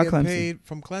get paid by Clemson. Paid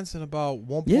from Clemson about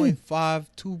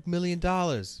 $1.52 million.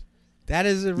 That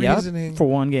is the Yep, reasoning for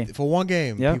one game. For one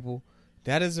game, Yep. people.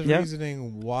 That is the Yep.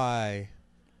 reasoning why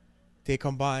they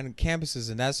combine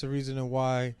campuses, and that's the reason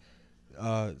why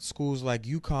schools like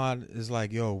UConn is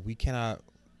like, yo, we can't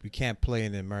play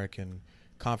in the American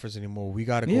Conference anymore. We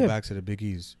got to go back to the Big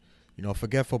East. You know,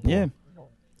 forget football. Yeah,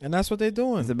 And that's what they're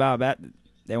doing. it's about that.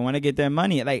 They want to get their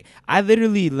money. Like, I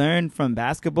literally learned from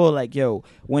basketball. Like, yo,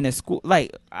 when a school,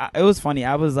 like, it was funny.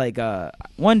 I was like,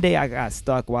 one day I got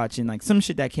stuck watching like some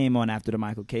shit that came on after the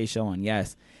Michael K show on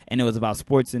Yes, and it was about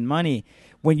sports and money.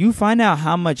 When you find out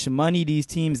how much money these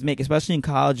teams make, especially in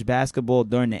college basketball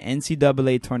during the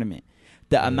NCAA tournament,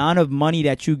 the amount of money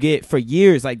that you get for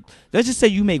years, like, let's just say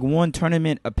you make one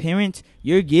tournament appearance,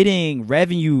 you're getting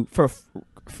revenue for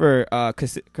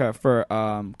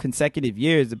consecutive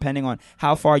years, depending on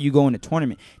how far you go in the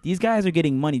tournament. These guys are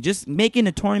getting money just making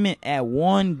a tournament at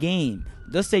one game.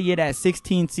 Let's say you're that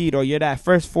 16 seed or you're that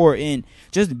first four in.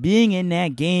 Just being in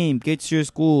that game gets your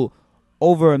school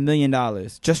over $1 million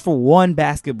just for one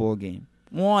basketball game.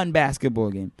 One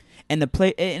basketball game. And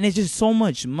it's just so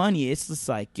much money. It's just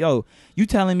like, yo, you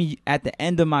telling me at the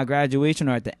end of my graduation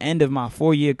or at the end of my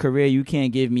 4-year career, you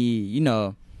can't give me, you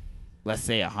know, let's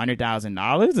say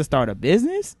 $100,000 to start a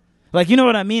business? Like, you know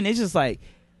what I mean? It's just like,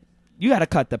 you got to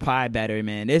cut the pie better,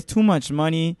 man. There's too much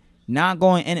money not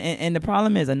going, and the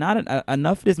problem is enough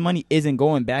of this money isn't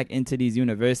going back into these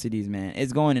universities, man.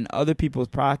 It's going in other people's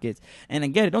pockets. And I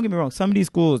get it, don't get me wrong, some of these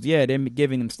schools, yeah, they're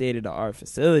giving them state-of-the-art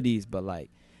facilities, but like,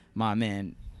 my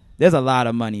man, there's a lot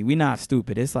of money. We not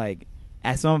stupid. It's like,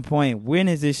 at some point, when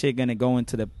is this shit gonna go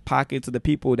into the pockets of the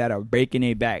people that are breaking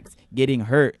their backs, getting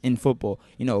hurt in football,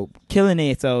 you know, killing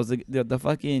themselves, the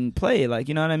fucking play, like,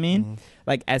 you know what I mean? Mm-hmm.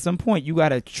 Like, at some point, you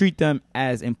gotta treat them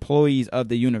as employees of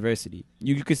the university.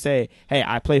 You could say, hey,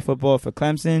 I play football for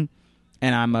Clemson,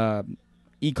 and I'm a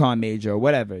econ major or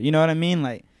whatever. You know what I mean?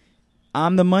 Like,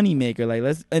 I'm the money maker. Like,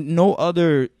 no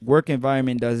other work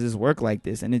environment does this work like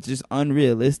this, and it's just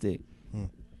unrealistic.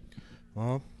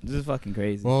 Well, this is fucking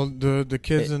crazy. Well, the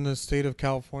kids in the state of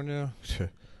California,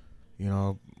 you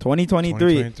know,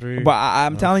 2023. But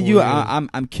I'm telling you,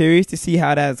 I'm curious to see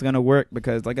how that's gonna work,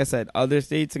 because, like I said, other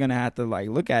states are gonna have to like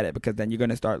look at it, because then you're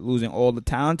gonna start losing all the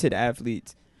talented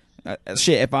athletes.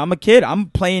 Shit, if I'm a kid, I'm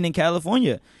playing in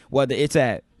California, whether it's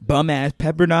at bum ass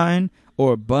Pepperdine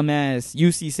or bum ass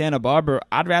UC Santa Barbara.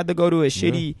 I'd rather go to a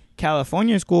shitty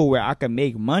California school where I can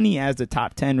make money as the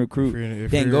top 10 recruit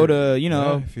than go to, you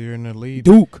know, if you're in the lead,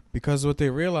 Duke. Because what they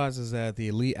realize is that the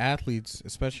elite athletes,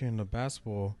 especially in the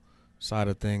basketball side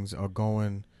of things, are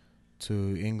going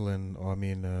to England, or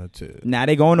now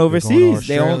they're going overseas.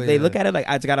 Going they look at it like,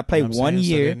 I just got to play 1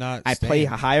 year. So I play a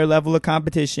higher level of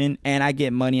competition, and I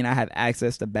get money, and I have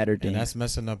access to better things. And that's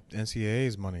messing up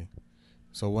NCAA's money.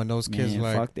 So when those kids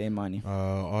like fuck their money.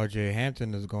 RJ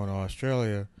Hampton is going to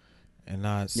Australia and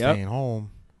not staying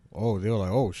home, they're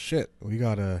like, oh shit, we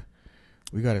gotta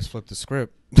flip the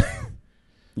script. Yeah,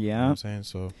 you know what I'm saying?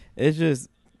 So it's just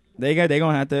they're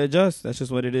gonna have to adjust. That's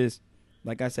just what it is.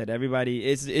 Like I said, everybody,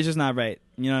 it's just not right.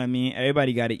 You know what I mean?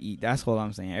 Everybody got to eat. That's all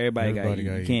I'm saying. Everybody got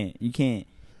to eat.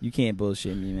 You can't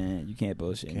bullshit me, man. You can't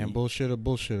bullshit me. Can't bullshit a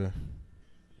bullshitter.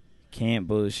 Can't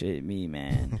bullshit me,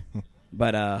 man.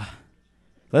 But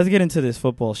let's get into this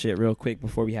football shit real quick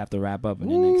before we have to wrap up in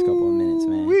the next couple of minutes,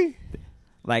 man.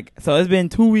 Like, so it's been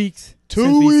 2 weeks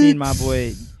since we've seen my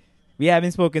boy. We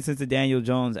haven't spoken since the Daniel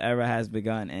Jones era has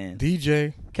begun. And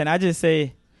DJ, can I just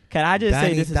say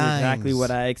this is exactly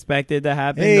what I expected to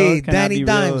happen? Hey, though? Danny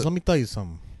Dimes, let me tell you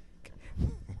something.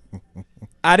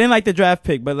 I didn't like the draft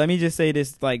pick, but let me just say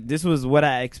this: like, this was what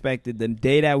I expected. The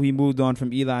day that we moved on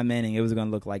from Eli Manning, it was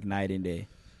gonna look like night and day,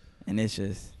 and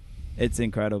it's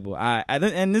incredible.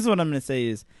 And this is what I'm gonna say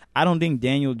is, I don't think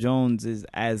Daniel Jones is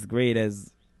as great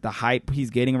as the hype he's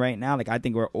getting right now. Like, I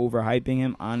think we're overhyping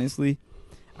him. Honestly,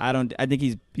 I think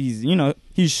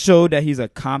he's showed that he's a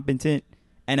competent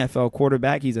NFL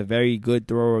quarterback. He's a very good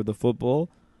thrower of the football,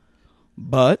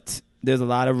 but there's a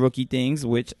lot of rookie things,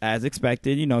 which, as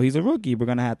expected, he's a rookie. We're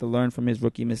going to have to learn from his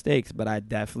rookie mistakes. But I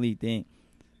definitely think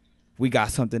we got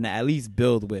something to at least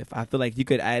build with. I feel like you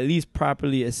could at least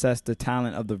properly assess the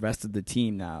talent of the rest of the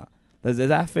team now. Is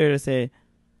that fair to say?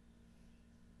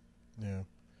 Yeah.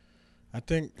 I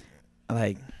think,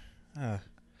 like,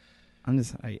 I'm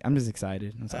just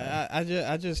excited. I'm sorry.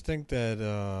 I just think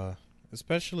that,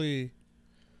 especially,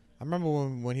 I remember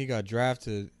when he got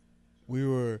drafted,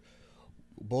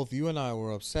 both you and I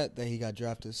were upset that he got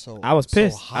drafted so I was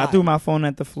pissed. So high. I threw my phone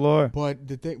at the floor. But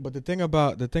the thing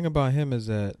about him is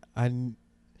that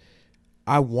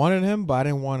I wanted him, but I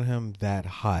didn't want him that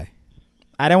high.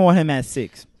 I didn't want him at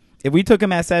 6. If we took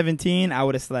him at 17, I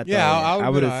would have slept. Yeah, I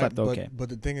would have slept okay. But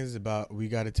the thing is about we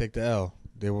got to take the L.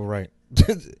 They were right.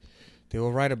 They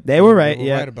were right. They were right.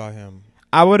 Right about him.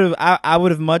 I would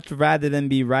have much rather than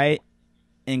be right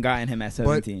and gotten him at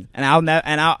 17.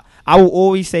 I will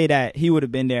always say that he would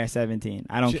have been there at 17.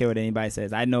 I don't care what anybody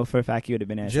says. I know for a fact he would have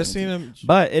been there at 17.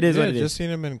 But it is what it is. Just seen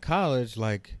him in college,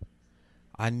 like,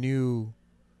 I knew.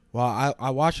 Well, I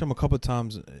watched him a couple of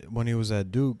times when he was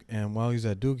at Duke, and while he was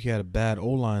at Duke, he had a bad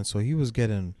O-line, so he was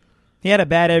getting. He had a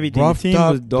bad everything. The team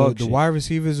was dog shit. The wide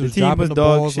receivers was dropping the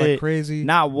balls like crazy.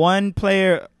 Not one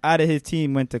player out of his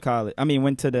team went to college. I mean,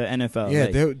 went to the NFL. Yeah,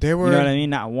 like, they were. You know what I mean?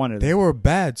 Not one of them. They were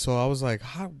bad. So I was like,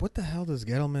 what the hell does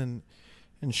Gettleman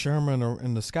and Sherman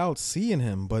and the scouts see in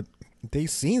him? But they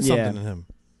seen something in him.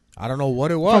 I don't know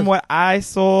what it was. From what I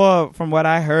saw, from what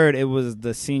I heard, it was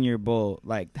the Senior Bowl.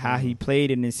 Like, how he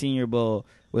played in the Senior Bowl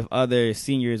with other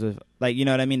seniors. With, like, you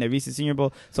know what I mean? The recent Senior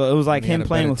Bowl. So it was like him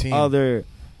playing with other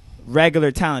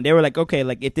regular talent. They were like, okay,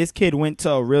 like, if this kid went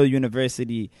to a real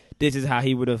university, this is how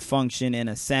he would have functioned in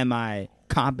a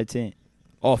semi-competent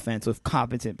offense with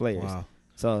competent players. Wow.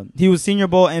 So he was Senior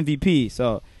Bowl MVP.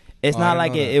 So it's not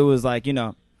like it was like,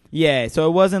 yeah. So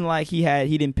it wasn't like he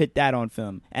didn't put that on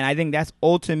film. And I think that's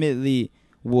ultimately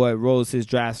what rose his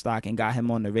draft stock and got him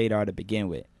on the radar to begin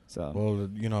with. So,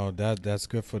 well, that's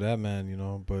good for that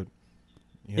man, but.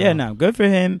 Yeah, no, good for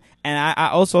him. And I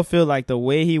also feel like the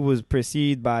way he was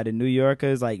perceived by the New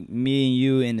Yorkers, like me and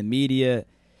you in the media,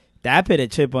 that put a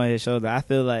chip on his shoulder. I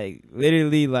feel like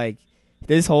literally like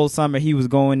this whole summer he was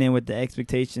going in with the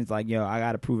expectations like, yo, I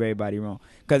got to prove everybody wrong.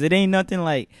 Because it ain't nothing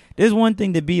like, there's one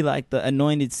thing to be like the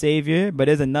anointed savior, but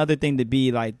there's another thing to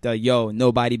be like the, yo,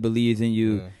 nobody believes in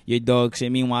you, you're dog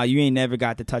shit. Meanwhile, you ain't never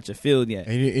got to touch a field yet.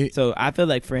 So I feel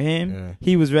like for him,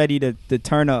 he was ready to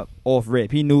turn up off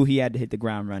rip. He knew he had to hit the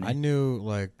ground running. I knew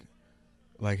like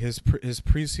his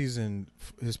preseason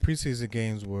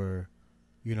games were,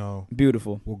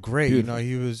 beautiful. Well, great.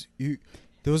 Beautiful.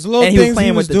 There was little and things he was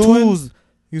playing with the tools.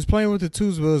 He was playing with the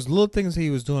tools, but there was little things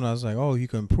he was doing. I was like, oh, he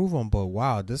can improve on. But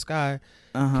wow, this guy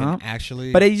can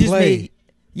actually. But he just play.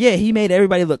 he made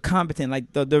everybody look competent.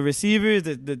 Like the receivers,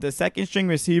 the second string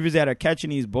receivers that are catching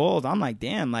these balls. I'm like,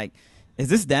 damn, like, is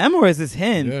this them or is this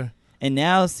him? Yeah. And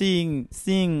now seeing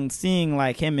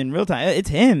like him in real time, it's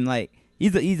him. Like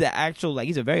he's an actual, like,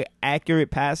 he's a very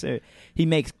accurate passer. He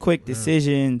makes quick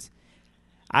decisions.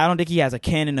 I don't think he has a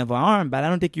cannon of an arm, but I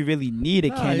don't think you really need a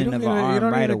cannon of an arm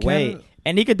right away.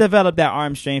 And he could develop that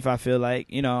arm strength, I feel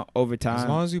like, over time. As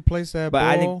long as you place that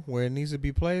ball where it needs to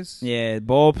be placed. Yeah,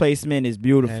 ball placement is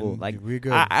beautiful. Like, we're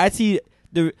good. I see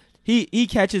he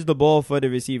catches the ball for the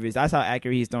receivers. That's how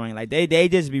accurate he's throwing. Like, they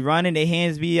just be running, their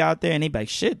hands be out there, and they be like,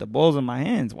 shit, the ball's in my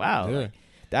hands. Wow. Yeah. Like,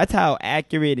 that's how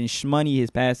accurate and shmoney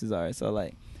his passes are. So,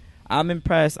 like, I'm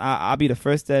impressed. I'll be the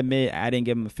first to admit I didn't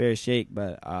give him a fair shake,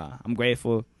 but I'm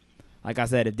grateful. Like I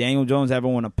said, if Daniel Jones ever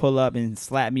want to pull up and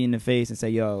slap me in the face and say,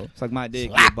 yo, suck my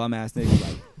dick, you bum ass nigga,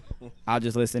 like, I'll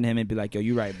just listen to him and be like, yo,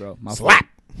 you right, bro. My fault.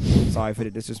 Sorry for the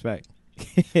disrespect.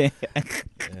 I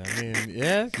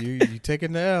mean, you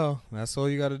taking the L. That's all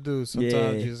you got to do.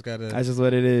 Sometimes you just got to. That's just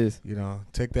what it is.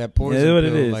 Take that poison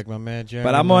pill like my man Jeremy.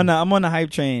 But I'm on the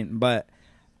hype train. But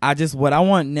what I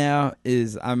want now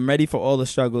is I'm ready for all the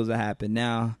struggles that happen.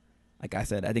 Now, like I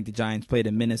said, I think the Giants play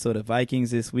the Minnesota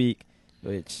Vikings this week.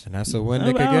 And that's a win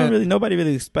they could get. Nobody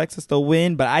really expects us to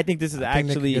win, but I think this is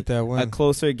actually a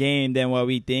closer game than what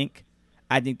we think.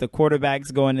 I think the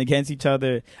quarterbacks going against each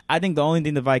other. I think the only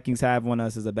thing the Vikings have on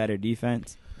us is a better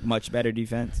defense, much better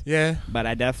defense. Yeah. But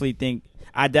I definitely think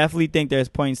I definitely think there's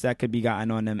points that could be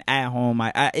gotten on them at home.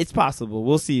 It's possible.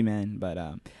 We'll see, man. But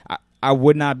I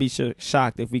would not be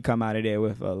shocked if we come out of there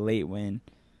with a late win.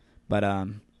 But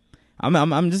I'm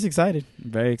just excited.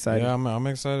 I'm very excited. Yeah, I'm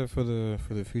excited for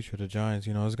the future of the Giants.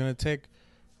 You know, it's gonna take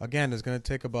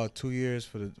about 2 years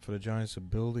for the Giants to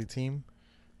build a team.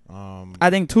 I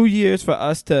think 2 years for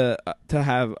us to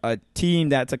have a team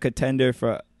that's a contender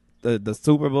for the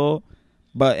Super Bowl.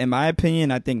 But in my opinion,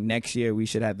 I think next year we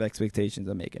should have expectations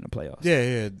of making the playoffs.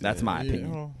 Yeah. That's my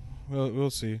opinion. Well, we'll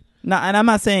see. No, and I'm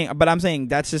not saying, but I'm saying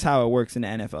that's just how it works in the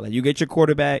NFL. Like, you get your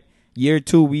quarterback. Year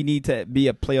 2, we need to be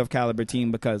a playoff caliber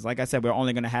team because, like I said, we're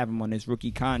only going to have him on his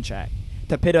rookie contract.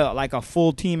 To put a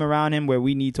full team around him where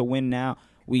we need to win now,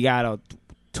 we got a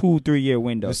 2-3 year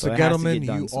window. Mr. So Gettleman,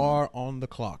 you are on the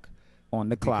clock. On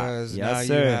the clock. Because yes,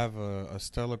 now sir. you have a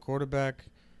stellar quarterback.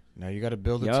 Now you got to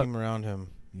build a team around him.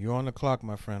 You're on the clock,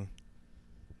 my friend.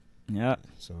 Yeah.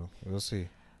 So we'll see.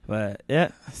 But yeah,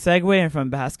 segueing from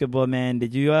basketball, man,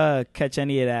 did you catch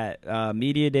any of that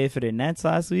media day for the Nets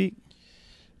last week?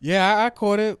 Yeah, I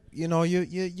caught it. You know,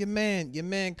 your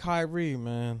man Kyrie,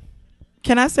 man.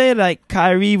 Can I say like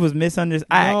Kyrie was misunderstood?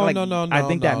 No. I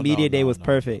think that media day was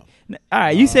perfect. All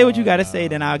right, you say what you got to say,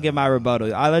 then I'll give my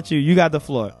rebuttal. I'll let you. You got the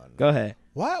floor. Go ahead.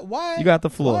 Why? You got the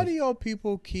floor. Why do y'all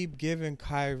people keep giving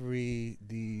Kyrie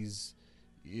these,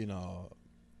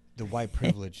 the white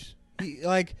privilege?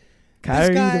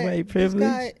 Kyrie, the white privilege. This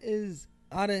guy is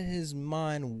out of his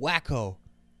mind, wacko.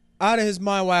 Out of his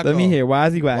mind, wacko. Let me hear. Why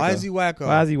is he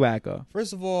wacko?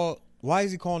 First of all, why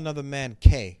is he calling another man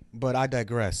K? But I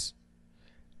digress.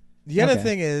 The other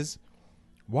thing is,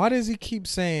 why did he keep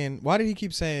saying,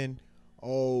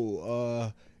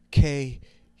 oh, K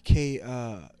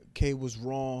was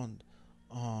wrong.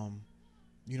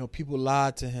 People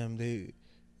lied to him. They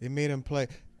made him play.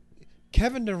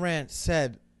 Kevin Durant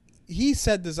said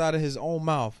this out of his own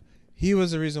mouth. He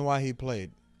was the reason why he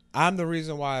played. I'm the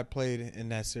reason why I played in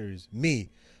that series. Me.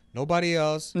 Nobody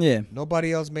else. Yeah.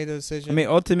 Nobody else made the decision. I mean,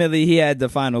 ultimately, he had the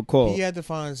final call. He had the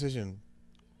final decision.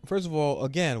 First of all,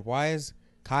 again, why is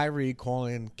Kyrie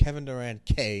calling Kevin Durant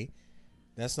K?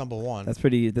 That's number one. That's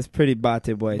pretty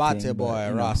Bate boy. Bate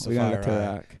boy,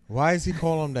 Rastafari. Why is he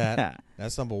calling him that?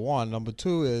 That's number one. Number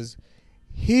two is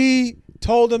he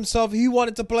told himself he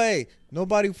wanted to play.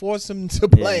 Nobody forced him to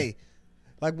play. Yeah.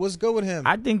 Like, what's good with him?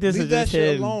 I think this Leave is that just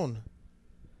shit him. alone.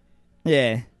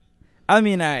 Yeah. I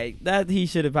mean, that he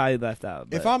should have probably left out.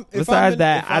 But I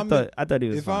thought he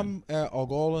was. If fine. I'm a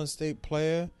Golden State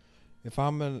player, if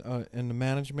I'm in the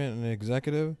management and the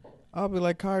executive, I'll be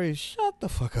like, Kyrie, shut the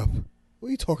fuck up. What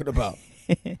are you talking about?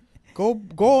 Go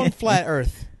on flat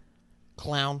Earth,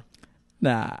 clown.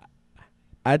 Nah,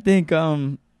 I think let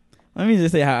me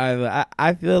just say how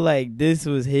I feel like this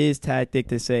was his tactic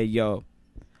to say, yo,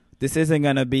 this isn't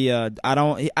gonna be I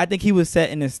think he was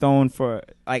set in stone for,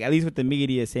 like, at least with the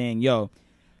media saying, yo,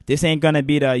 this ain't gonna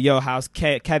be how's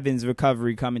Kevin's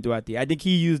recovery coming throughout the year. I think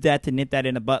he used that to nip that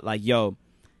in the butt, like, yo,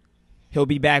 he'll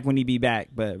be back when he be back,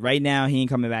 but right now he ain't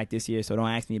coming back this year, so don't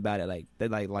ask me about it.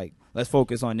 Like let's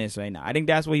focus on this right now. I think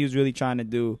that's what he was really trying to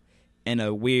do in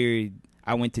a weird,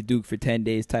 I went to Duke for 10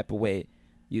 days type of way,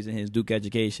 using his Duke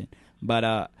education.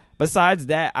 But besides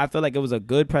that, I feel like it was a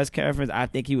good press conference. I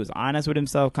think he was honest with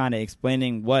himself, kind of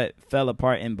explaining what fell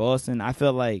apart in Boston. I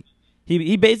feel like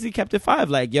he basically kept it 5.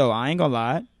 Like, yo, I ain't gonna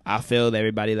lie, I failed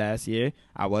everybody last year.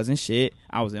 I wasn't shit.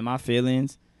 I was in my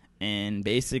feelings, and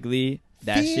basically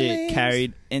that shit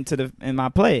carried into in my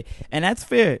play. And that's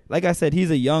fair. Like I said,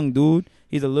 he's a young dude.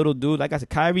 He's a little dude. Like I said,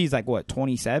 Kyrie's like, what,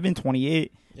 27,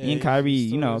 28? Yeah, me and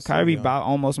Kyrie, Kyrie about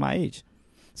almost my age.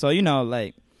 So,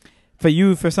 like,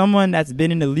 for someone that's been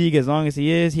in the league as long as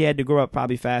he is, he had to grow up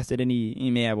probably faster than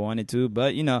he may have wanted to.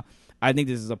 But, I think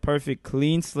this is a perfect,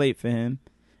 clean slate for him.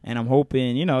 And I'm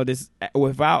hoping, this,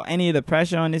 without any of the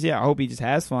pressure on this year, I hope he just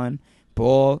has fun,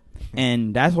 ball.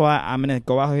 And that's why I'm going to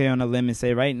go out here on a limb and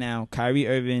say right now, Kyrie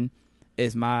Irving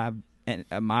is my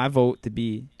vote to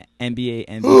be NBA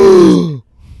MVP. I'm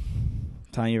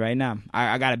telling you right now.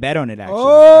 I got a bet on it, actually.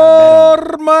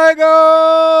 Oh, my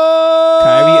God.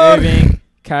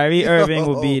 Kyrie Irving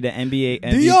will be the NBA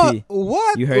MVP.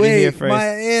 What? You heard it here first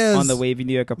on the Wavy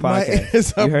New Yorker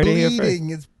podcast. You heard it here first.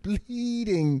 It's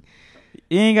bleeding.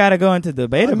 You ain't got to go into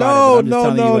debate about it.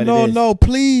 No.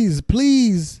 Please.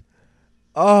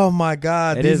 Oh, my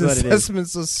God. These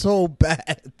assessments are so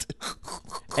bad.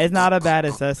 It's not a bad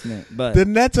assessment, but the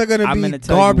Nets are going to be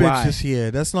garbage this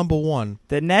year. That's number one.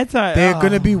 The Nets are... They're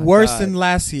going to be worse than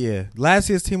last year. Last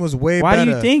year's team was way better. Why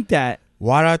do you think that?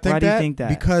 Why do I think that?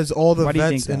 Because all the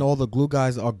vets and all the glue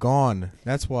guys are gone.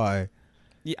 That's why.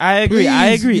 Yeah, I agree. I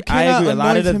agree. A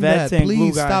lot of the vets and glue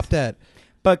guys... Please stop that.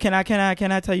 But can I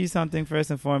tell you something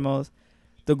first and foremost?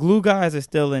 The glue guys are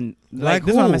still in. Like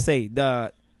this is what I'm who? gonna say.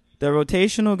 The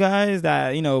rotational guys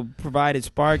that provided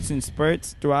sparks and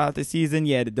spurts throughout the season.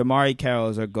 Yeah, the Damari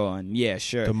Carrolls are gone. Yeah,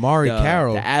 sure.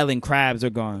 Carroll. The Allen Crabs are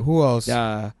gone. Who else?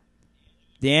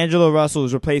 D'Angelo Russell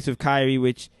is replaced with Kyrie,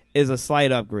 which is a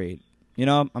slight upgrade.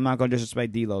 I'm not going to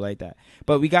disrespect D'Lo like that.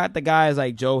 But we got the guys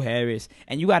like Joe Harris.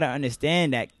 And you got to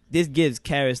understand that this gives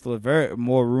Karis LeVert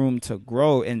more room to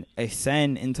grow and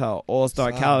ascend into an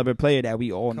all-star caliber player that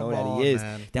we all know that he is.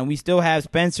 Man. Then we still have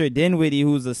Spencer Dinwiddie,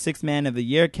 who's a sixth man of the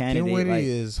year candidate. Dinwiddie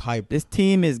is hype. This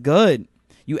team is good.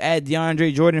 You add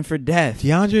DeAndre Jordan for depth.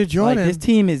 DeAndre Jordan. This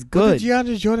team is good. What did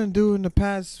DeAndre Jordan do in the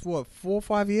past, 4 or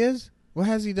 5 years? What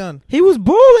has he done? He was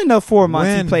balling the 4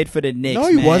 months he played for the Knicks. No,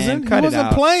 he man. wasn't. Cut he it wasn't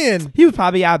out. playing. He was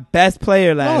probably our best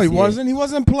player last year. No, he wasn't. He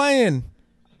wasn't playing.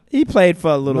 He played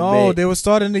for a little bit. No, they were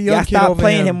starting the young y'all kid stopped over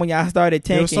playing him. him when y'all started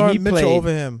They were tanking. starting He Mitchell played.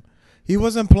 over him. He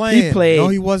wasn't playing. He played. No,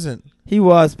 he wasn't. He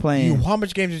was playing. How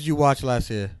much games did you watch last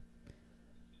year?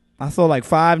 I saw like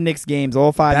 5 Knicks games.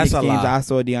 All 5 That's Knicks a lie. I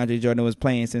saw DeAndre Jordan was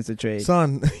playing since the trade.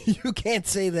 Son, you can't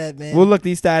say that, man. We'll look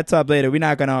these stats up later. We're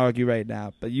not going to argue right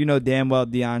now. But you know damn well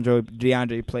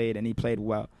DeAndre played, and he played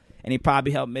well. And he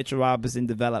probably helped Mitchell Robinson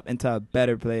develop into a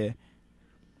better player.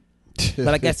 But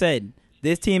like I said,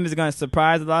 this team is going to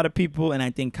surprise a lot of people, and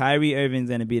I think Kyrie Irving's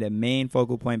going to be the main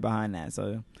focal point behind that.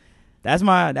 So that's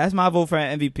my vote for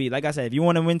MVP. Like I said, if you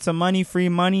want to win some money, free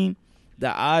money, the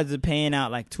odds are paying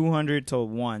out like 200 to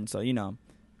 1. So you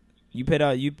put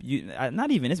you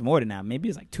not even, it's more than that. Maybe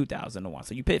it's like 2,000 to 1.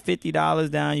 So you put $50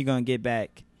 down, you're gonna get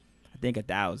back, I think,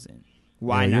 1,000.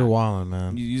 Why not? You're wilding,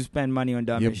 man. You spend money on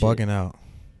dumb You're shit. bugging out.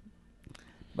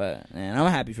 But man,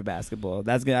 I'm happy for basketball.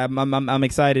 That's good. I'm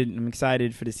excited. I'm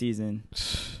excited for the season.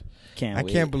 I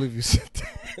can't believe you said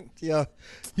that. Yo,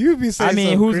 you be saying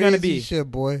some who's crazy gonna be?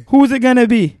 shit, boy. Who's it gonna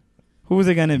be? Who's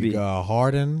it gonna be? You got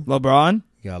Harden. LeBron.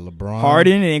 You got LeBron.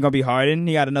 Harden. It ain't gonna be Harden.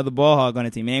 He got another ball hog on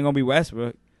the team. It ain't gonna be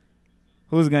Westbrook.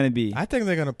 Who's gonna be? I think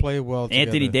they're gonna play well together.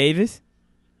 Anthony Davis.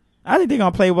 I think they're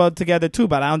gonna play well together too,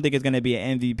 but I don't think it's gonna be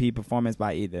an MVP performance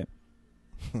by either.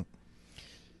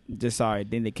 Just sorry, I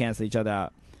think they cancel each other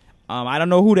out. I don't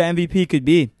know who the MVP could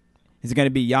be. Is it gonna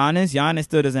be Giannis? Giannis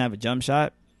still doesn't have a jump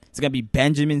shot. It's gonna be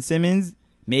Benjamin Simmons,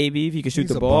 maybe if he could shoot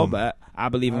He's the a ball, bum. but I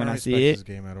believe him when I see respect it. his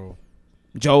game at all.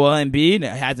 Joel Embiid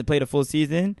hasn't played a full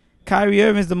season. Kyrie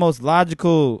Irving's the most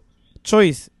logical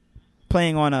choice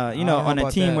playing on a on a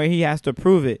team where he has to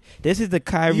prove it. This is the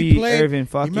Kyrie Irving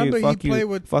fuck you Remember tour. he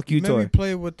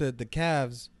played with the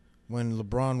Cavs when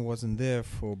LeBron wasn't there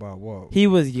for about what? He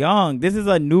was young. This is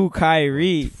a new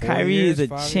Kyrie. 4 Kyrie years, is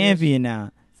a 5 champion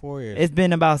now. 4 years. It's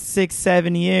been about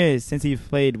 6-7 years since he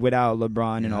played without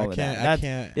LeBron and all of that. I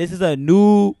can't. This is a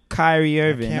new Kyrie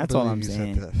Irving. That's all I'm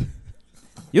saying.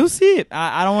 You'll see it.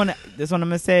 I don't want to. This is what I'm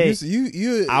gonna say.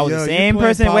 I was the same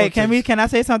person. Wait, can I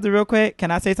say something real quick?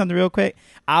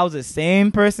 I was the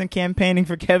same person campaigning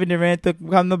for Kevin Durant to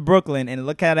come to Brooklyn, and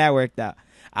look how that worked out.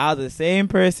 I was the same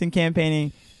person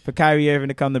campaigning for Kyrie Irving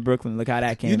to come to Brooklyn. Look how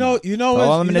that came out.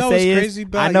 All I'm gonna say is,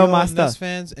 I know my stuff.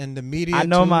 Fans and the media. I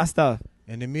know my stuff.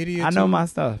 And the media. I know my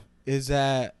stuff. Is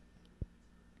that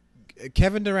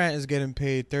Kevin Durant is getting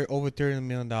paid over $30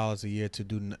 million a year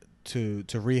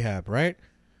to rehab, right?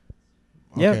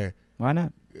 Yeah. Okay. Why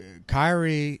not?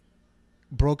 Kyrie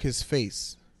broke his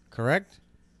face, correct?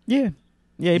 Yeah.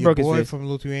 Yeah, he broke his face. Your boy from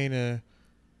Lithuania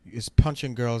is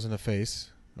punching girls in the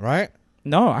face, right?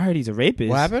 No, I heard he's a rapist.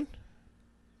 What happened?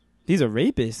 He's a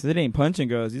rapist. It ain't punching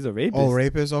girls. He's a rapist. Oh,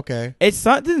 rapist. Okay. It's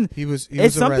something. He was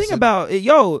something arrested. about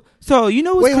yo. So you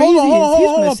know what's Wait, crazy?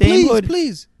 hold on.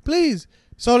 Please. Please.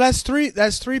 So that's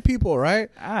three people, right?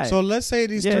 All right. So let's say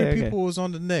these three okay. people was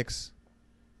on the Knicks,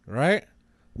 right?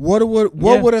 What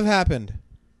would have happened?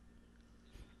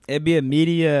 It'd be a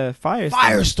media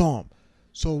firestorm.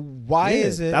 So why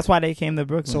is it? That's why they came to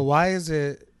Brooklyn. So why is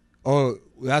it? Oh,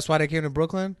 that's why they came to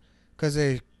Brooklyn? Because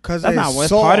that's not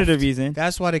what's part of the reason.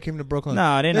 That's why they came to Brooklyn.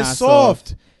 No, they're not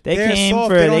soft. They They're came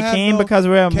soft. they came because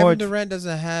we're Kevin more. Durant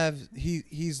doesn't have he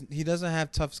doesn't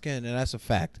have tough skin, and that's a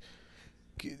fact.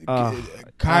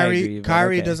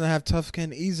 Kyrie doesn't have tough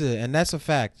skin either, and that's a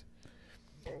fact.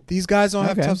 These guys don't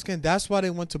have tough skin. That's why they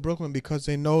went to Brooklyn, because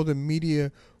they know the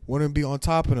media wouldn't be on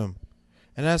top of them,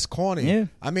 and that's corny. Yeah.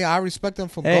 I mean, I respect them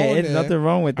for going there. There's nothing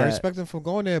wrong with that. I respect them for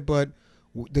going there, but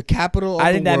the capital of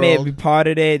I think the that world, may have been part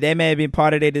of they may have been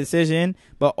part of their decision,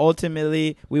 but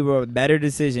ultimately we were a better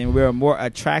decision. We were a more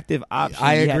attractive option.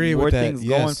 I we agree had more with that. things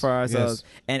going for ourselves,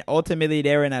 and ultimately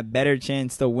they were in a better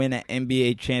chance to win an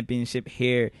NBA championship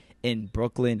here in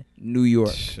Brooklyn, New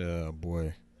York.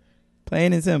 Boy,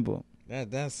 plain and simple.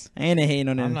 That's. I ain't hating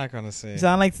on I'm him. not gonna say.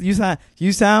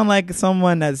 You sound like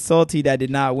someone that's salty that did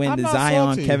not win I'm the not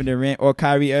Zion, salty. Kevin Durant, or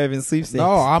Kyrie Irving sweepstakes. No,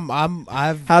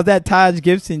 I've. How's that Taj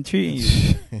Gibson treating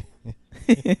you?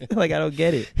 Like I don't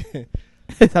get it.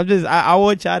 I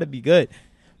want y'all to be good,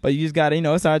 but you just gotta,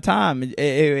 it's our time.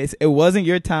 It wasn't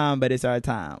your time, but it's our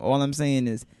time. All I'm saying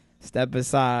is step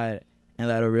aside and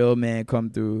let a real man come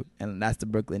through, and that's the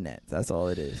Brooklyn Nets. That's all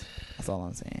it is. That's all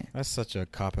I'm saying. That's such a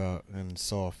cop out and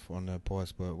soft on that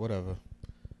post, but whatever.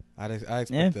 I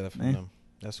expect that from them.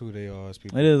 That's who they are as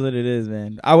people. It is what it is,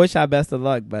 man. I wish I best of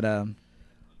luck, but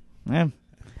man,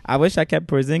 I wish I kept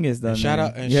Porzingis though. And shout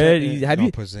out and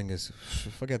Porzingis.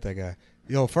 Forget that guy.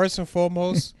 Yo, first and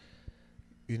foremost,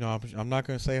 I'm not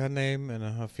gonna say her name and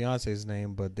her fiance's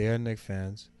name, but they're Knicks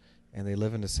fans, and they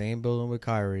live in the same building with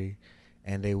Kyrie,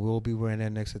 and they will be wearing their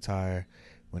Knicks attire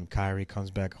when Kyrie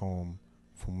comes back home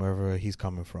from wherever he's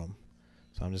coming from.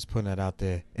 So I'm just putting that out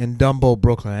there in Dumbo,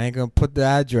 Brooklyn. I ain't gonna put the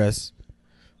address.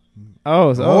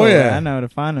 Oh yeah, I know where to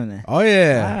find him there. Oh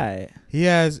yeah, all right. He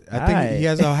has. I think he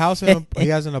has a house. He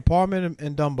has an apartment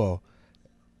in Dumbo.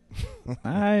 All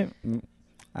right,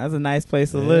 that's a nice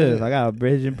place to live. I got a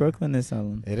bridge in Brooklyn or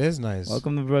something. It is nice.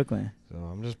 Welcome to Brooklyn. So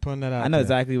I'm just putting that out. I know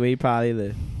exactly where he probably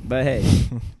live. But hey,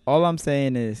 all I'm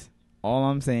saying is,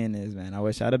 man, I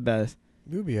wish y'all the best.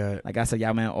 You'll be alright. Like I said,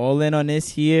 y'all went all in on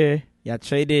this year. Y'all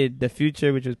traded the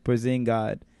future, which was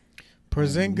Porzingis.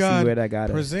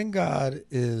 Porzingis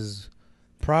is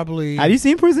probably. Have you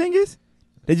seen Porzingis?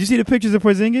 Did you see the pictures of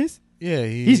Porzingis? Yeah,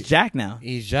 he's jacked now.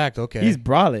 He's jacked. Okay, he's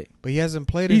brolic, but he hasn't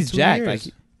played in 2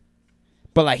 years.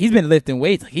 But he's been lifting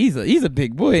weights. Like, he's a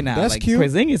big boy now. That's cute.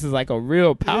 Porzingis is like a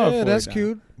real powerful. Yeah, that's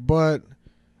cute. But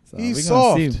he's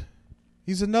soft.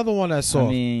 He's another one that's soft.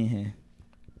 I mean,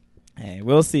 hey,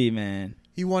 we'll see, man.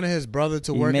 He wanted his brother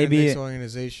to work in this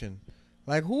organization.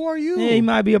 Like, who are you? Yeah, he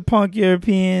might be a punk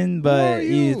European, but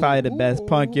he's probably the best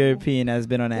punk European that's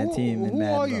been on that team. Who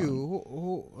are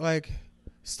you? Like,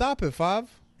 stop it, Five.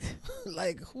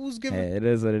 Like, who's giving? Hey, it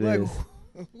is what it is.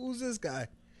 Who's this guy?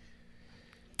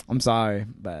 I'm sorry,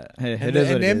 but hey,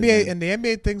 and the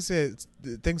NBA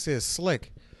thinks it's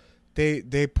slick.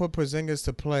 They put Porzingis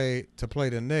to play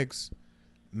the Knicks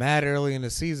mad early in the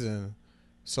season,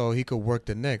 so he could work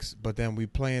the Knicks. But then we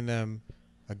playing them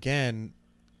again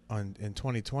in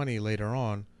 2020 later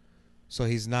on, so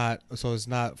it's not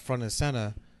front and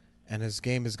center, and his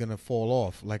game is gonna fall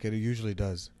off like it usually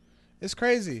does. It's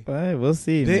crazy. But we'll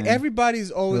see.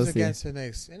 Everybody's always against the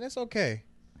Knicks, and it's okay.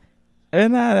 It's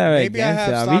not that right. Maybe I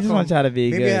have we just want y'all to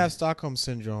be maybe good. I have Stockholm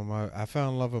syndrome. I fell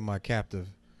in love with my captive.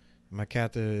 My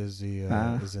captive is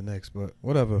the Knicks, but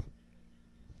whatever.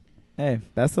 Hey,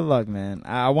 best of luck, man.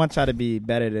 I want y'all to be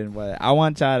better than what I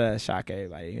want y'all to shock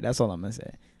everybody. That's all I'm gonna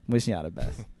say. Wishing y'all the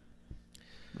best.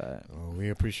 But we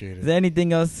appreciate it. Is there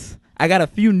anything else? I got a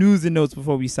few news and notes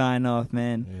before we sign off,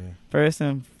 man. Yeah. First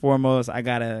and foremost, I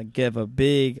gotta give a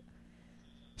big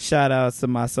shout out to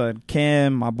my son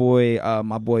Cam, my boy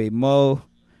Mo.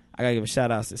 I gotta give a shout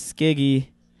out to Skiggy.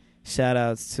 Shout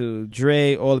outs to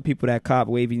Dre, all the people that cop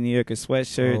Wavy New Yorker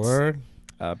sweatshirts. Oh, word.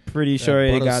 Pretty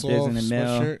sure they got this in the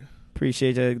mail. Sweatshirt.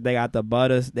 Appreciate you. They got the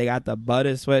butter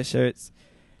sweatshirts.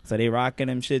 So they rocking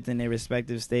them shits in their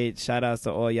respective states. Shout outs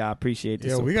to all y'all. Appreciate the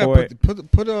support. We got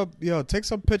put up. Take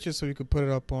some pictures so you can put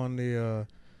it up on the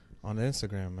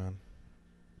Instagram, man.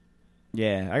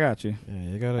 Yeah, I got you.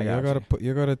 Yeah,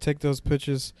 you gotta take those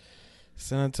pictures,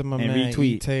 send it to my man retweet.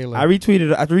 E. Taylor. I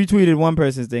retweeted one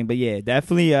person's thing, but yeah,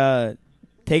 definitely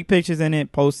take pictures in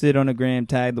it, post it on the gram,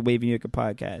 tag the Wavy New Yorker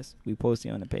podcast. We post it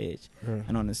on the page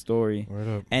and on the story.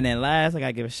 And then last, I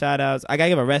gotta give a shout out. I gotta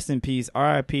give a rest in peace,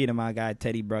 R.I.P. to my guy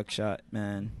Teddy Bruckshot,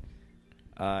 man.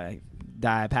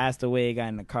 Passed away, got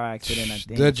in a car accident. I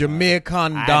think. The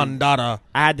Jamaican Dondada.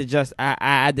 I had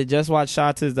to just watch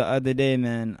Shots the other day,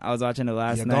 man. I was watching it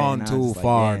last night. You're gone too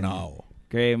far now.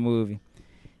 Great movie.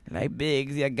 Like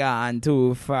Biggs, you're gone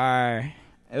too far.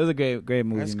 It was a great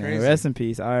movie, That's man. crazy. Rest in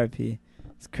peace, R.I.P.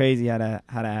 It's crazy how that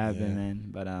happened, man.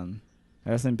 But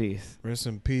rest in peace. Rest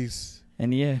in peace.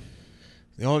 And yeah.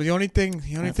 The only thing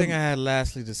I had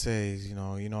lastly to say is,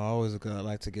 I always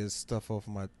like to get stuff off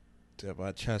my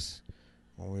chest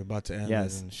when we're about to end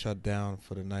it and shut down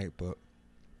for the night. But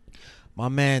my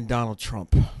man Donald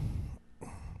Trump.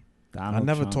 I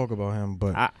never talk about him,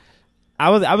 but I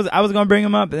was gonna bring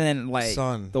him up, and then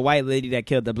the white lady that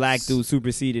killed the black dude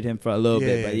superseded him for a little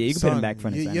bit. But yeah, you can put him back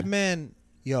front and center.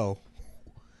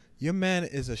 Your man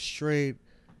is a straight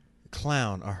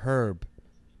clown, a herb.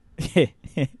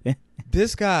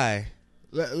 This guy,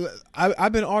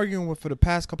 I've been arguing for the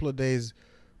past couple of days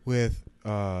with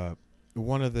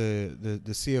one of the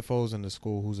CFOs in the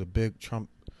school who's a big Trump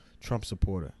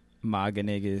supporter. MAGA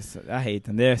niggas. I hate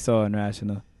them. They're so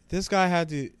irrational. This guy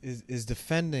is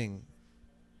defending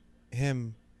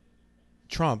him,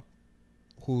 Trump,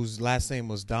 whose last name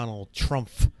was Donald Trump.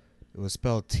 It was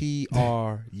spelled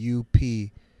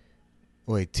T-R-U-P.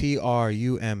 Wait, T-R-U-M-P-F.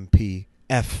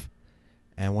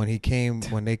 And when they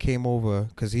came over,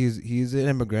 because he's an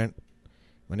immigrant.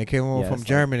 When they came over from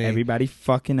Germany, everybody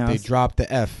fucking else. They dropped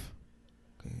the F,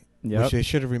 yep. which they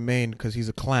should have remained because he's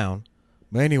a clown.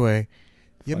 But anyway,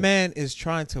 your man is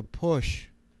trying to push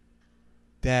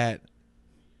the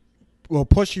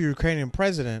Ukrainian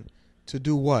president to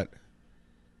do what?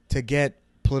 To get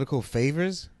political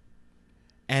favors,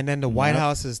 and then the White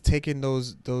House is taking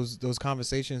those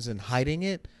conversations and hiding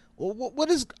it. What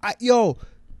is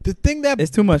the thing that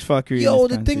it's too much fuckery.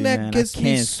 The thing that gets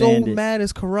me so mad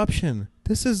is corruption.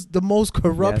 This is the most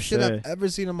corrupt shit I've ever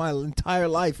seen in my entire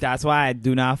life. That's why I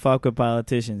do not fuck with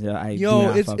politicians.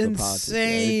 It's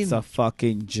insane. It's a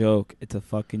fucking joke. It's a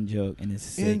fucking joke, and it's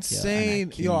sick,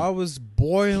 insane. I was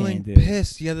boiling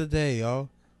pissed the other day, yo.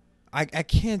 I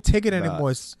can't take it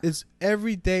anymore. It's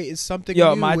every day. It's something.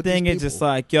 Yo, new my with thing these is just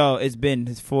like, it's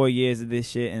been 4 years of this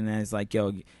shit, and then it's like,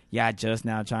 just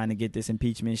now trying to get this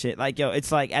impeachment shit. Like,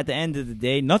 it's like at the end of the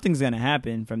day, nothing's gonna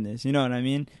happen from this. You know what I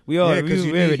mean? We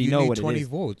already know what it is. 20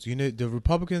 votes. You need the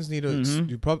Republicans need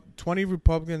 20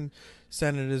 Republican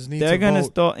senators need. They're gonna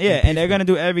vote stall. Yeah, and they're gonna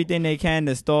do everything they can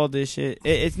to stall this shit.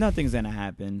 It's nothing's gonna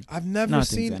happen. I've never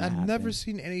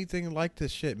seen anything like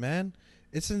this shit, man.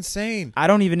 It's insane. I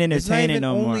don't even entertain it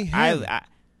no more.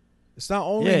 It's not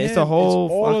only him. It's a whole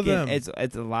it's all fucking, of them.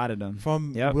 It's a lot of them.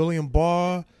 From William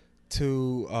Barr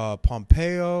to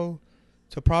Pompeo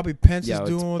to probably Pence is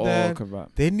doing that.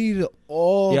 Corrupt. They need to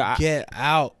all get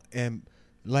out and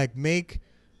make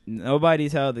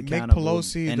nobody's held accountable. Make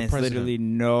Pelosi and the it's president. Literally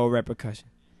no repercussion.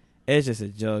 It's just a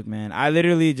joke, man. I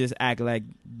literally just act like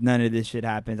none of this shit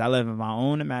happens. I live in my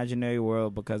own imaginary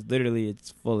world because literally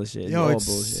it's full of shit. It's all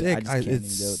bullshit. Sick. I just can't it's even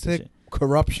deal with sick this shit.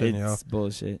 Corruption, It's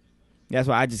bullshit. That's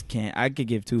why I just can't. I could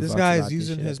give two fucks. This guy about is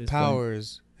using this his shit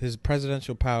powers, his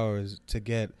presidential powers, to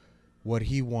get what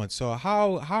he wants. So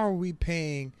how are we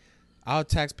paying our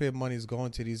taxpayer money is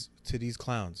going to these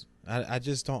clowns? I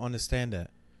just don't understand that,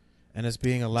 and it's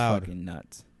being allowed. It's fucking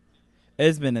nuts.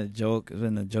 It's been a joke.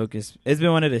 It's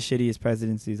been one of the shittiest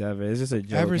presidencies ever. It's just a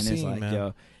joke. Ever and seen, it's like,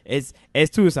 man. it's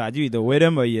two sides. You either with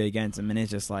him or you're against him. And it's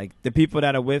just like the people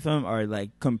that are with him are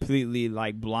like completely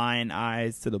like blind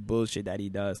eyes to the bullshit that he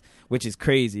does, which is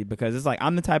crazy because it's like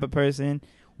I'm the type of person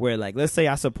where like, let's say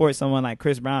I support someone like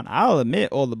Chris Brown. I'll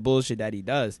admit all the bullshit that he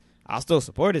does. I'll still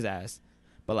support his ass.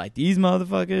 But like these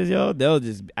motherfuckers, they'll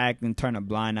just act and turn a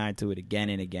blind eye to it again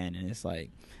and again. And it's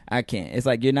like, I can't. It's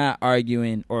like you're not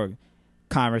arguing or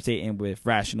conversating with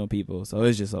rational people, so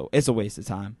it's a waste of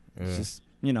time. It's just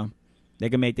they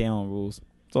can make their own rules.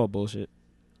 It's all bullshit.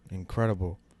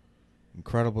 Incredible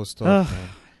stuff, man.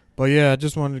 But yeah, I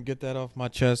just wanted to get that off my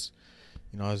chest.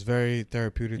 It's very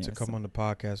therapeutic to come on the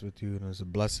podcast with you, and it's a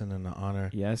blessing and an honor.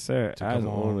 Yes, sir. As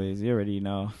always, you already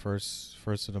know. First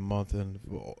of the month, and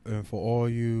for all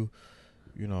you,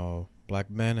 black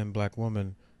men and black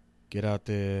women, get out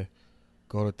there,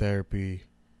 go to therapy.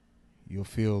 You'll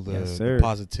feel the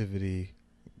positivity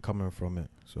coming from it.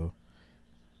 So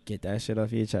get that shit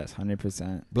off your chest,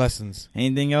 100%. Blessings.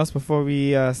 Anything else before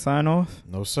we sign off?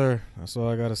 No, sir. That's all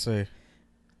I gotta say.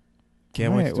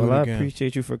 Can't wait to do it again. I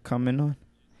appreciate you for coming on.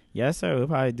 Yes, sir. We'll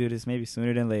probably do this maybe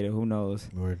sooner than later. Who knows?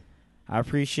 Word. I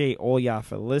appreciate all y'all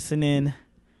for listening.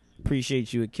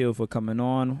 Appreciate you, Akil, for coming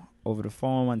on over the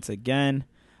phone once again.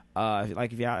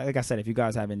 Like I said, if you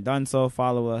guys haven't done so,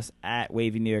 follow us at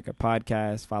Wavy New Yorker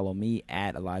Podcast. Follow me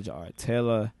at Elijah R.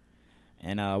 Taylor.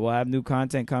 And we'll have new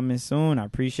content coming soon. I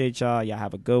appreciate y'all. Y'all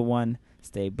have a good one.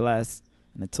 Stay blessed.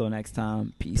 And until next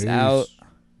time, peace out.